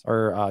streams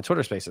or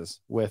Twitter Spaces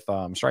with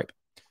Stripe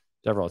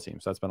DevRel team.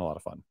 So that's been a lot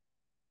of fun.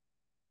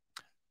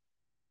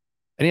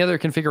 Any other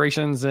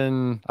configurations?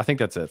 And I think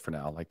that's it for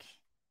now. Like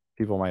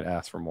people might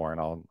ask for more, and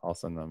I'll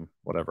send them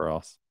whatever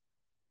else.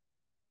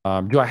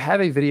 Do I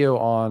have a video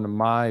on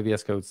my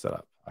VS Code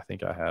setup? I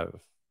think I have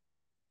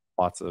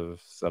lots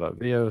of setup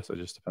videos, so it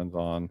just depends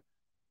on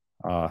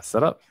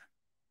setup.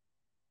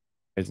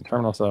 Page and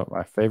terminal setup,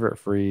 my favorite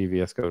free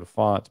VS Code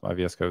font, my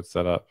VS Code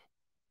setup.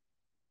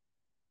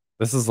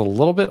 This is a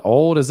little bit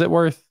old. Is it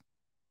worth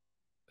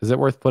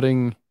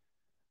putting?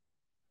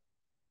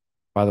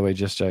 By the way,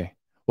 just Jay.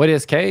 What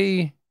is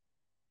K?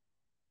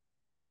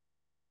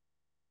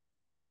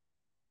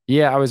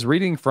 Yeah, I was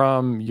reading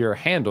from your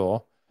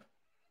handle.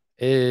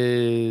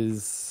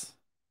 Is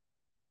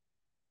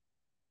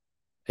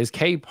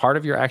K part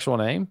of your actual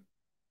name?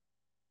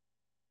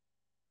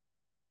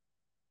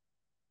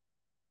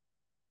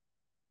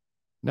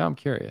 No, I'm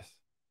curious.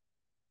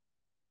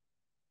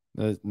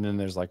 And then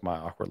there's like my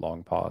awkward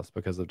long pause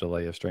because of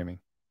delay of streaming.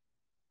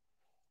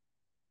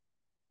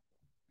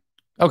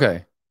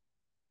 Okay.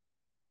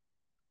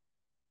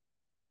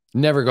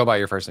 Never go by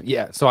your first name.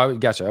 Yeah, so I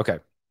gotcha. Okay.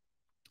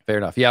 Fair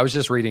enough. Yeah, I was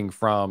just reading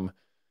from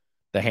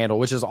the handle,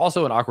 which is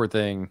also an awkward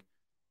thing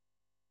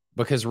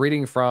because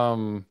reading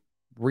from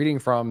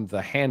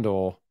the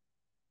handle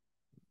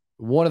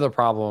one of the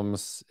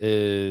problems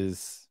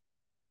is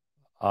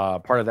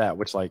part of that,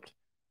 which like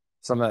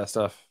some of that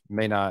stuff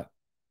may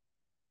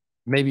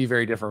be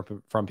very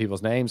different from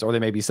people's names, or they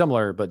may be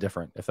similar but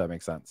different, if that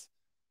makes sense.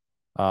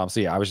 So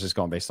yeah, I was just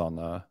going based on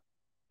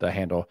the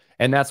handle,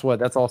 and that's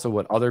also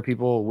what other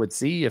people would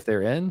see if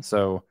they're in.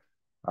 So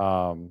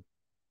um,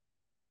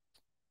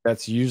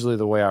 that's usually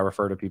the way I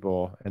refer to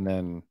people, and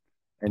then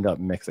end up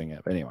mixing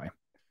it. But anyway,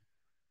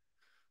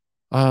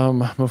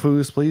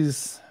 Mafuz,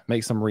 please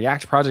make some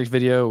React project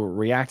video,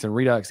 React and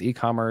Redux,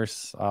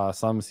 e-commerce,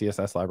 some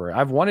CSS library.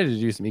 I've wanted to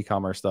do some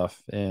e-commerce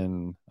stuff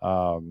in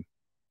for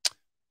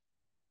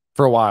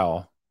a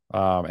while,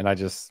 and I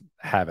just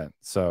haven't.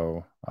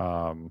 So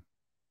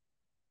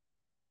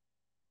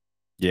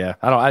yeah,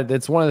 I don't.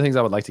 It's one of the things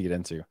I would like to get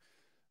into.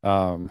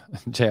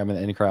 Jay, I'm in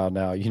any crowd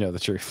now. You know the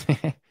truth.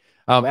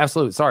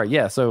 Absolute. Sorry.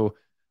 Yeah. So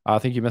I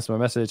think you missed my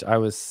message. I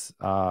was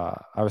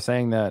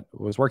saying that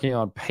was working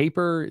on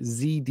Paper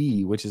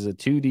ZD, which is a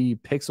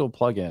 2D pixel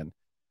plugin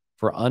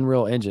for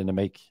Unreal Engine to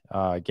make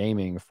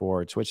gaming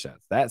for Twitch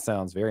chats. That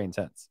sounds very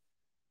intense.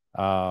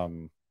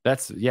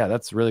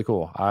 That's really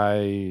cool.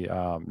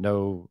 I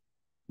know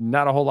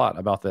not a whole lot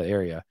about the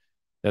area.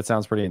 That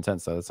sounds pretty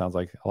intense, though. It sounds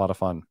like a lot of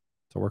fun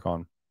to work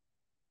on.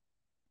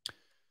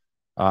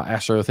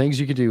 Astro, things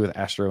you could do with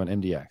Astro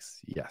and MDX.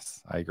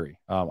 Yes, I agree.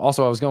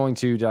 Also, I was going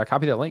to, did I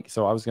copy that link?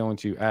 So I was going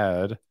to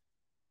add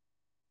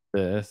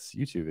this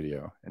YouTube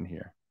video in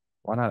here.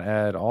 Why not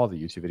add all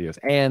the YouTube videos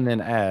and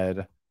then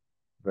add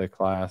the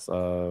class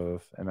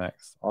of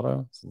MX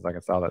Auto, since I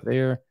can style that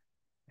there.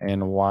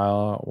 And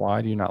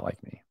why do you not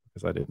like me?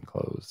 Because I didn't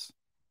close.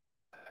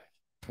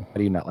 Why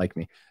do you not like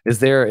me? Is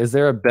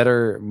there a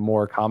better,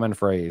 more common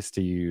phrase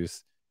to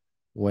use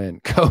when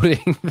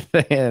coding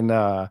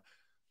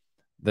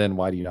than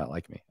why do you not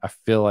like me? I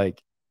feel like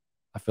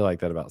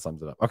that about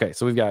sums it up. Okay,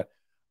 so we've got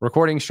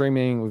recording,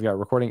 streaming, we've got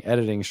recording,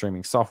 editing,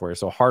 streaming, software.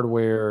 So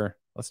hardware,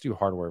 let's do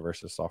hardware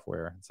versus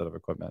software instead of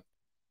equipment.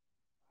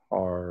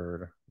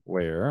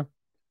 Hardware.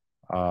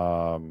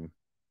 I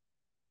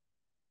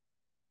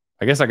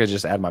guess I could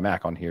just add my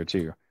Mac on here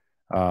too.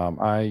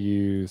 I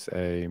use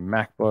a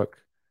MacBook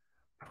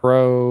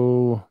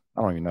Pro.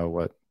 I don't even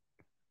know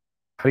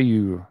how do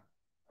you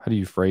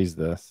phrase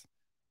this?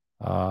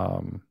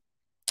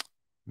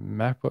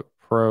 MacBook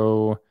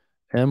Pro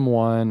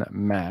M1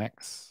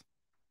 Max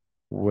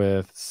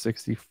with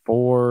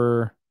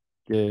 64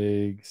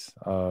 gigs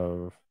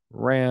of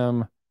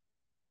RAM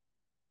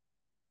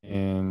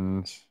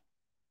and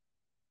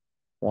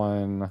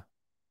 1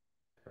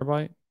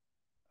 terabyte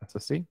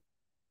SSD.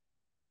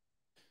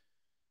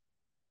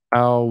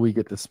 How we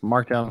get this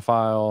markdown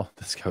file.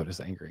 This code is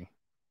angry.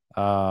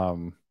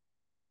 How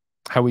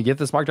we get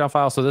this markdown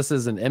file. So this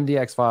is an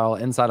MDX file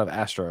inside of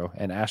Astro,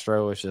 and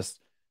Astro is just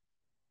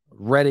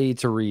ready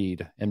to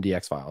read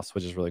MDX files,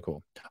 which is really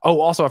cool.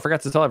 Oh, also, I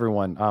forgot to tell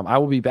everyone, I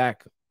will be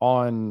back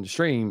on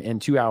stream in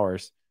 2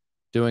 hours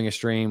doing a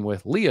stream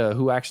with Leah,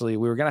 who actually,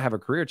 we were going to have a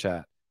career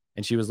chat,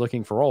 and she was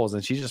looking for roles,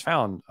 and she just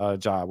found a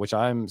job, which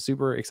I'm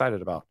super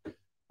excited about.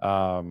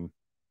 So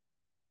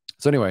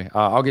anyway,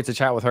 I'll get to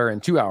chat with her in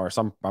 2 hours.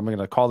 I'm going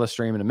to call this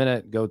stream in a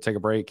minute, go take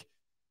a break,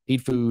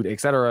 eat food,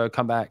 etc.,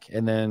 come back,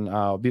 and then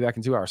I'll be back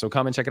in 2 hours. So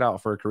come and check it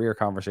out for a career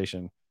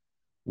conversation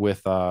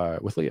with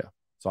Leah.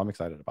 So I'm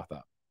excited about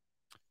that.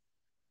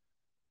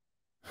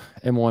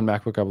 M1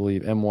 MacBook, I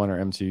believe M1 or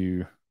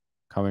M2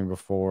 coming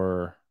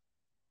before.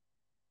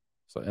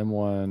 So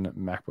M1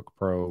 MacBook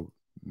Pro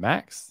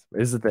Max.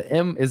 Is it the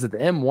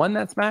M1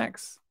 that's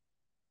Max?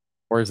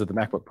 Or is it the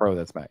MacBook Pro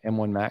that's Max?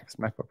 M1 Max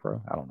MacBook Pro?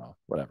 I don't know.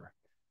 Whatever.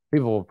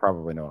 People will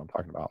probably know what I'm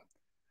talking about.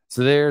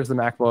 So there's the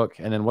MacBook.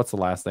 And then what's the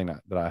last thing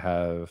that I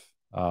have?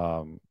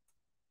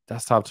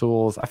 Desktop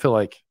tools. I feel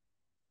like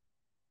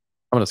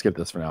I'm going to skip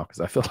this for now because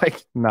I feel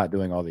like not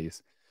doing all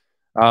these.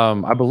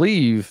 I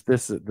believe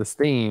this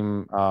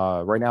theme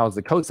right now is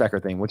the Code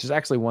Stacker theme, which is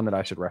actually one that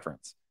I should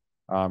reference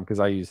because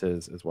I use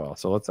his as well.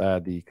 So let's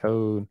add the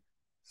Code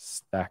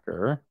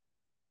Stacker.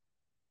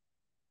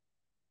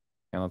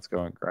 And let's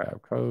go and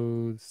grab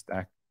Code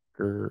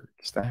Stacker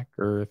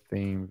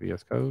theme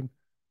VS Code.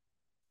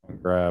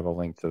 And grab a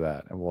link to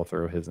that, and we'll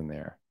throw his in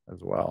there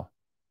as well.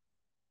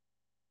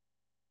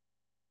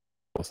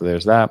 So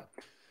there's that.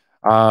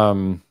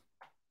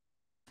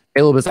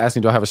 Caleb is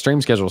asking, do I have a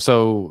stream schedule?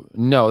 So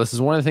no, this is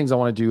one of the things I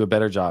want to do a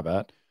better job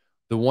at.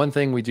 The one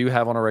thing we do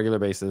have on a regular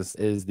basis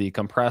is the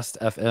compressed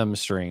FM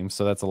stream.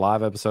 So that's a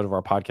live episode of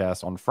our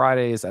podcast on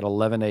Fridays at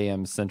 11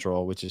 a.m.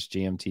 Central, which is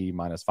GMT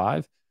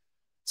 -5.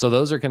 So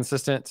those are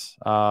consistent.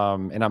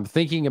 And I'm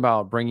thinking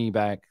about bringing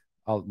back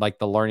like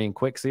the Learning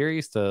Quick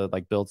series to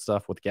like build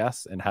stuff with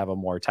guests and have a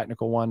more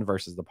technical one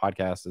versus the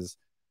podcast is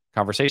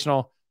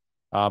conversational.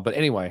 But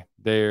anyway,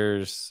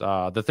 there's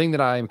the thing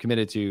that I am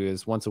committed to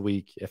is once a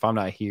week. If I'm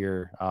not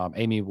here,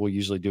 Amy will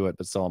usually do it,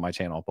 but still on my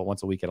channel. But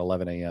once a week at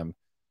 11 a.m.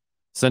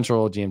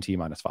 Central, GMT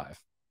 -5.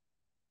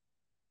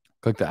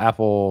 Click the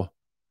Apple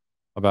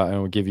about, and it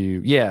will give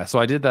you. Yeah, so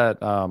I did that.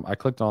 I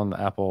clicked on the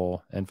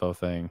Apple info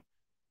thing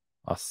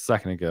a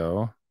second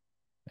ago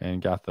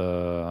and got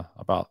the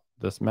about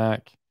this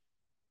Mac.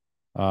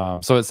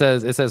 So it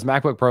says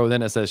MacBook Pro,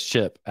 then it says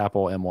chip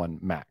Apple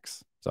M1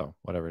 Max. So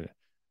whatever it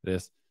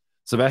is.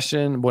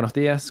 Sebastian, buenos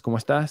días, ¿cómo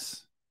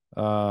estás?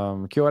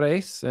 ¿Qué hora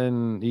es?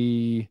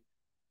 Y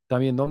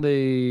también,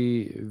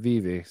 ¿dónde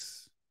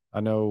vives? I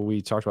know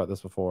we talked about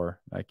this before.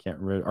 I can't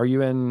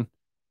remember.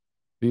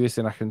 Vives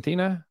in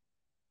Argentina?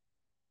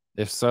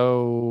 If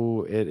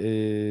so, it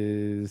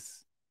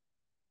is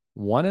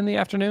 1 in the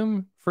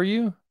afternoon for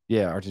you?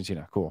 Yeah,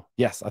 Argentina. Cool.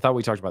 Yes, I thought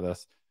we talked about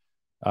this.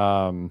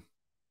 Um,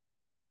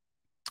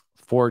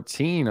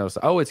 14.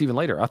 Oh, it's even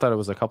later. I thought it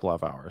was a couple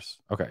of hours.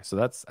 Okay, so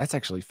that's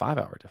actually 5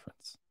 hour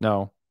difference.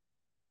 No,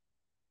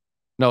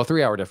 no,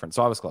 3 hour difference.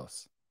 So I was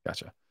close.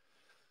 Gotcha.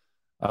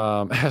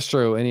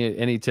 Astro,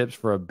 any tips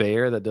for a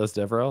bear that does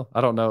DevRel?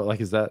 I don't know.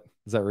 Like, is that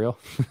real?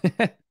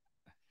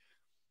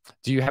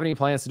 Do you have any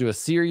plans to do a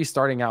series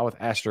starting out with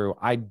Astro?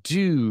 I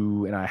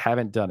do, and I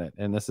haven't done it.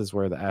 And this is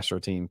where the Astro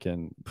team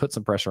can put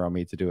some pressure on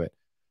me to do it.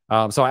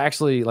 So I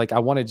actually I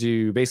wanted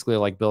to basically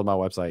like build my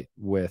website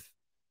with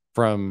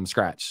from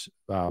scratch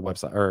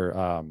website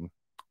or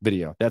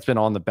video. That's been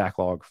on the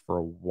backlog for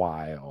a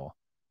while,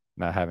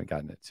 and I haven't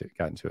gotten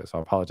to it. So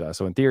I apologize.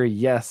 So in theory,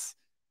 yes,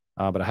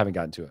 but I haven't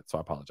gotten to it. So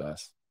I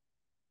apologize.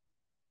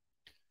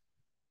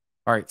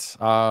 All right.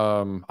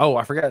 Oh,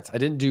 I forgot. I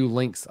didn't do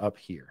links up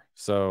here.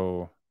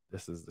 So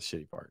this is the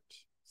shitty part.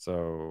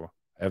 So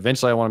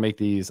eventually I want to make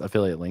these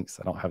affiliate links.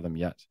 I don't have them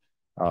yet.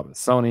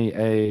 Sony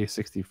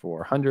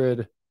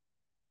A6400.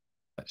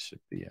 That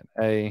should be an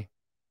A.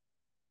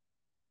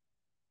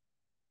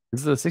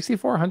 Is the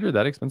 6400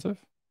 that expensive?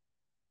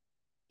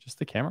 Just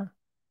the camera?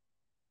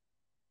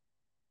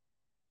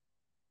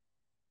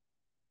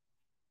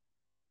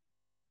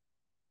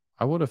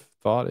 I would have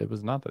thought it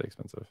was not that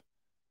expensive.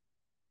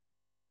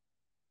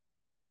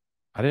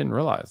 I didn't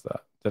realize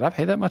that. Did I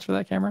pay that much for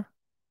that camera?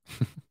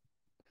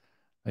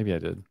 Maybe I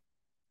did.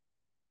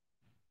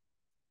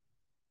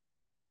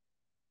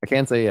 I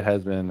can say it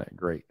has been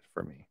great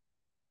for me.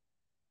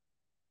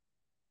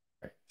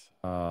 Right.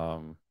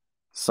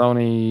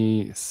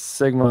 Sony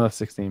Sigma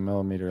 16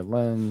 millimeter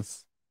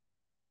lens.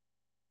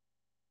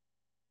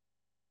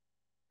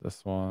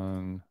 This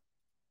one.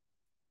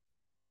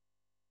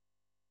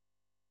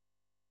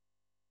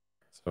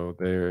 So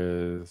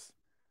there is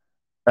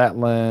that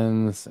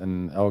lens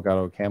and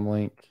Elgato Cam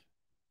Link.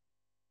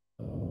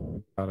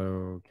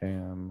 Elgato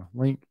Cam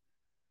Link.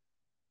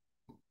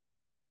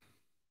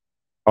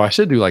 Oh, I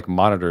should do like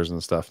monitors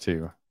and stuff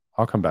too.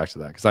 I'll come back to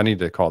that because I need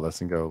to call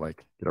this and go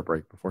like get a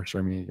break before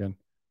streaming again.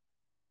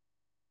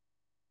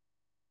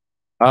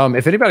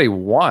 If anybody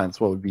wants,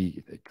 what would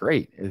be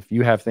great if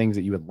you have things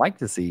that you would like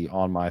to see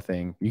on my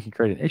thing, you can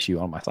create an issue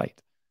on my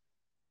site.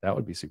 That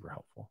would be super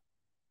helpful.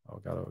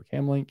 Elgato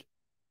Cam Link.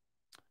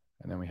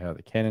 And then we have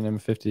the Canon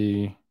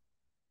M50.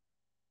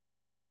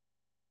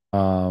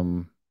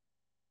 Um,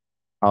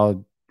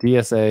 how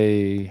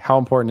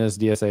important is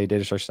DSA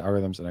data structure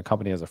algorithms in a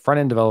company as a front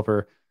end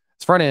developer?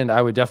 As front end,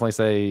 I would definitely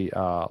say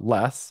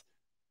less.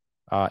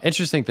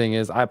 Interesting thing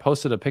is, I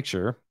posted a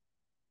picture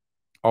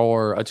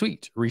or a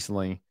tweet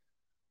recently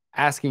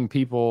asking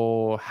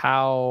people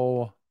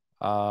how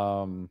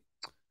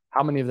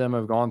many of them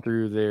have gone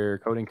through their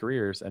coding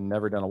careers and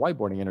never done a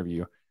whiteboarding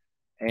interview,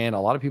 and a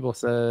lot of people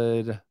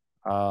said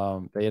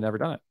they had never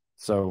done it.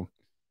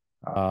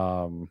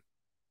 Um,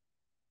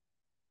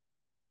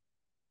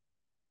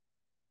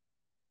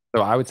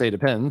 so I would say it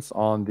depends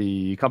on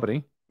the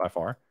company by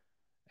far.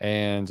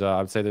 And I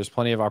would say there's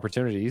plenty of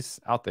opportunities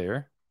out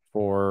there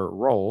for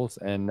roles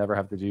and never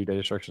have to do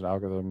data structured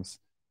algorithms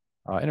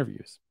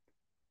interviews.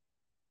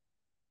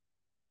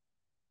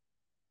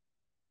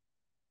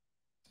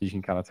 So you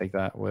can kind of take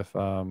that with, I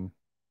don't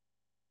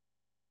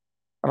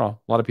know,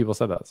 a lot of people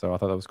said that. So I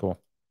thought that was cool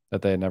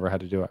that they had never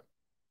had to do it.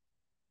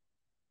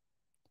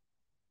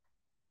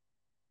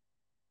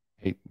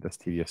 Hate this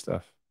tedious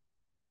stuff.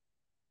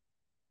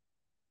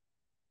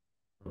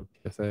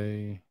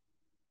 PSA.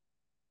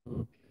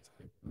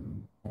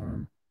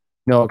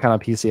 No, what kind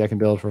of PC I can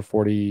build for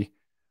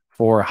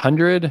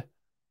 4,400?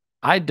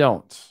 I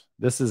don't.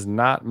 This is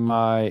not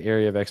my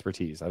area of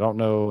expertise. I don't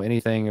know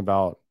anything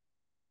about,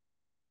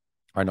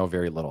 I know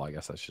very little, I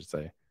guess I should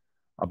say,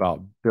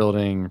 about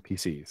building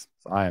PCs.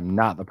 So I am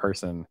not the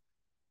person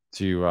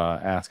to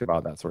ask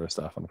about that sort of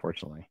stuff,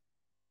 unfortunately.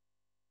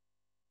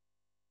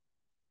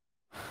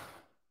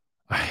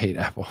 I hate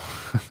Apple.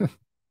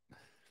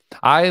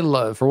 I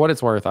love, for what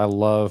it's worth, I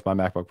love my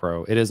MacBook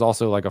Pro. It is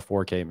also like a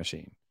 4K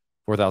machine,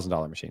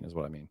 $4,000 machine is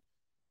what I mean.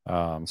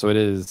 So it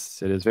is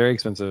very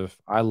expensive.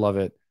 I love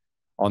it.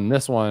 On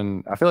this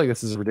one, I feel like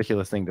this is a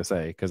ridiculous thing to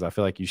say because I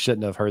feel like you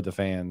shouldn't have heard the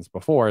fans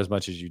before as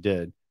much as you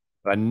did.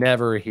 But I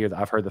never hear that.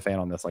 I've heard the fan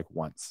on this like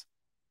once,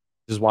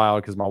 which is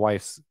wild because my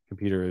wife's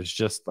computer is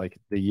just like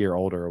the year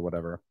older or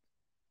whatever,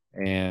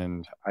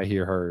 and I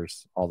hear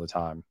hers all the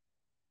time.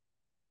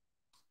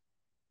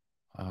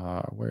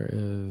 Where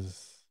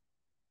is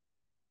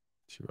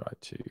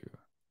 2i2?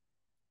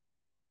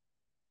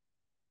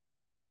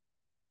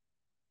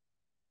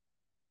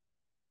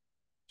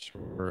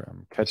 Sure,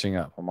 I'm catching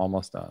up. I'm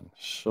almost done.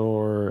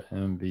 Sure,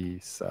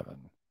 MV7.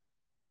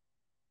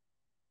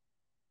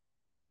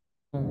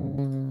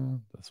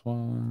 This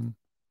one.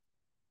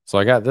 So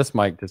I got this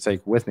mic to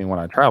take with me when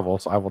I travel.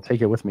 So I will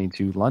take it with me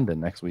to London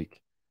next week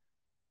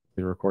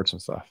to record some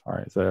stuff. All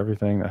right. So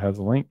everything that has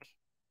a link.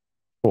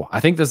 Cool. I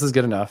think this is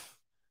good enough.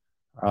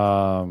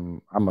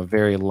 I'm a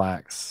very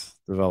lax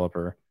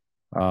developer.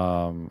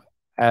 Um,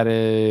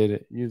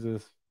 added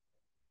uses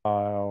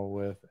file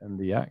with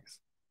MDX.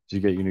 Did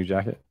you get your new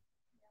jacket?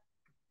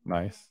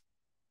 Nice.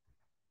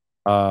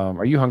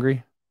 Are you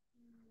hungry?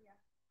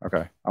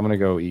 Okay. I'm gonna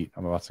go eat.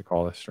 I'm about to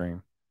call this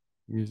stream.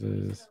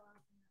 Uses.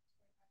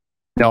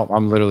 No,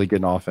 I'm literally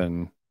getting off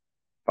in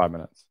 5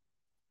 minutes.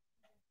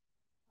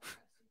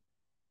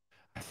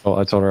 Well,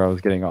 I told her I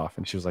was getting off,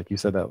 and she was like, "You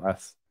said that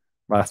last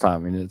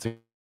time, and it's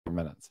 4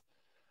 minutes."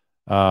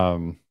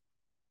 Um,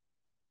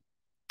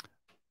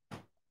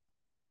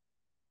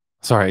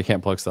 sorry, I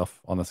can't plug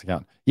stuff on this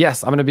account.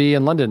 Yes, I'm going to be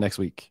in London next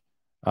week.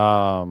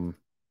 Astro,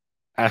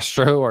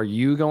 are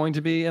you going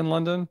to be in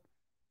London?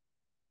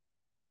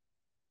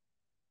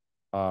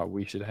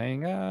 We should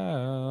hang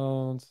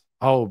out.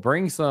 Oh,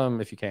 bring some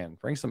if you can.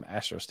 Bring some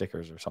Astro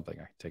stickers or something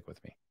I can take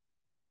with me.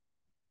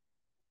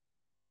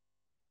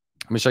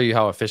 Let me show you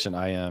how efficient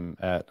I am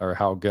at, or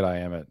how good I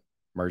am at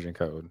merging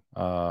code.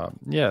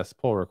 Yes,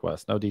 pull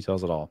request, no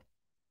details at all.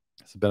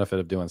 It's the benefit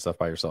of doing stuff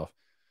by yourself.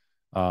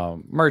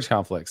 Merge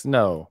conflicts,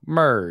 no,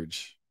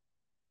 merge.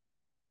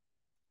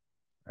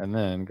 And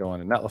then go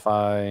into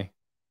Netlify. I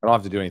don't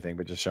have to do anything,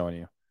 but just showing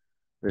you.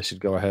 This should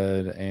go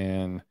ahead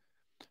and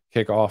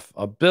kick off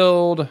a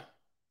building.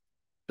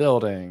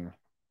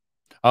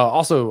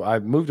 Also, I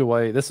moved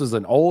away. This was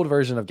an old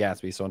version of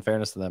Gatsby, so in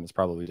fairness to them, it's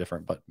probably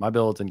different. But my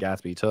builds in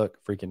Gatsby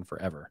took freaking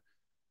forever.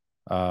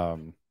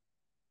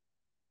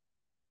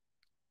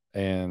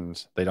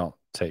 And they don't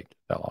take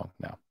that long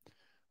now.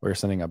 We're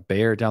sending a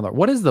bear down there.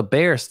 What is the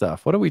bear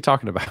stuff? What are we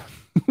talking about?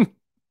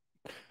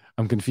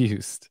 I'm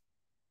confused.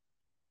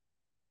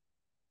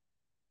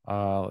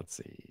 Let's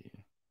see.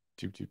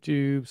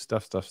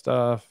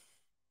 Stuff.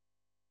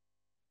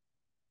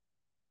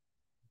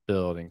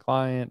 Building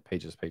client,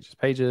 pages.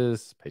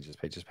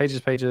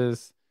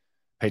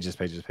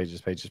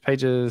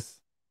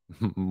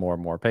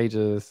 More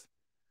pages.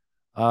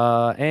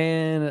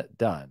 And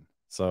done.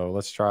 So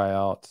let's try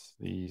out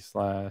the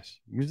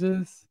slash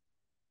uses.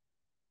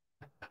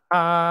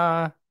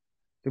 I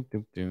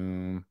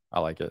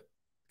like it.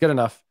 Good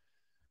enough.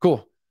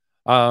 Cool.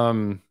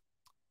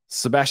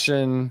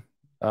 Sebastian,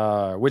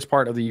 which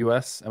part of the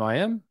US am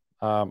I in?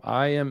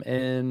 I am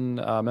in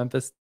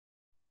Memphis.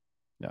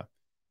 Yeah.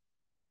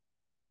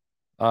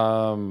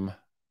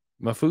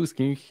 Mafuz,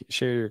 can you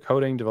share your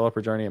coding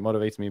developer journey? It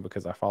motivates me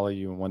because I follow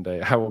you and one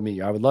day I will meet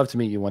you. I would love to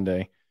meet you one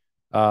day.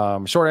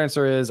 Short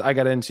answer is I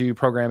got into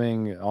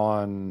programming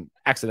on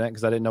accident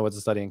because I didn't know what to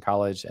study in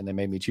college and they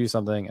made me choose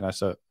something and I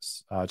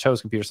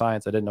chose computer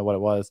science. I didn't know what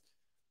it was.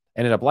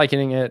 Ended up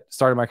liking it,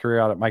 started my career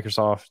out at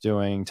Microsoft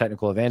doing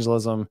technical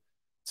evangelism,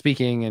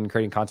 speaking and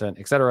creating content,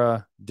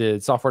 etc.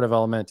 Did software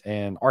development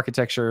and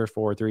architecture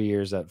for 3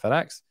 years at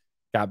FedEx.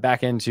 Got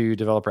back into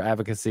developer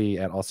advocacy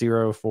at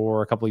Allzero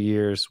for a couple of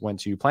years,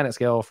 went to Planet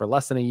Scale for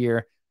less than a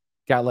year,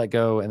 got let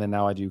go, and then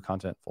now I do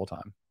content full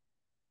time.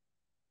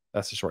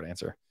 That's the short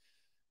answer.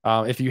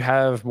 If you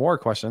have more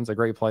questions, a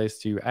great place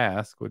to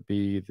ask would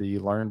be the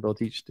Learn, Build,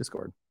 Teach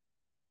Discord.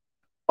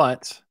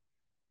 But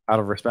out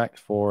of respect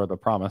for the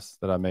promise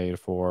that I made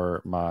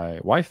for my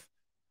wife,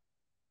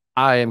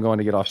 I am going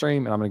to get off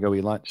stream and I'm going to go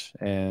eat lunch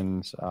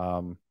and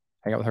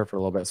hang out with her for a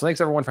little bit. So thanks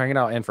everyone for hanging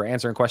out and for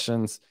answering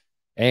questions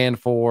and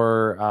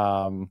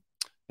for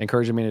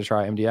encouraging me to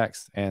try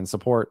MDX and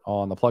support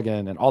on the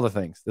plugin and all the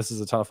things. This is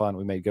a ton of fun.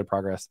 We made good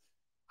progress.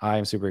 I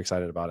am super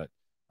excited about it.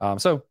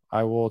 So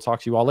I will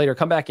talk to you all later.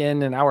 Come back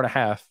in an hour and a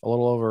half, a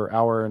little over an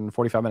hour and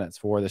 45 minutes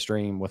for the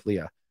stream with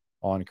Leah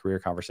on Career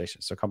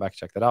Conversations. So come back and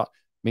check that out.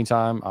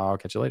 Meantime, I'll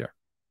catch you later.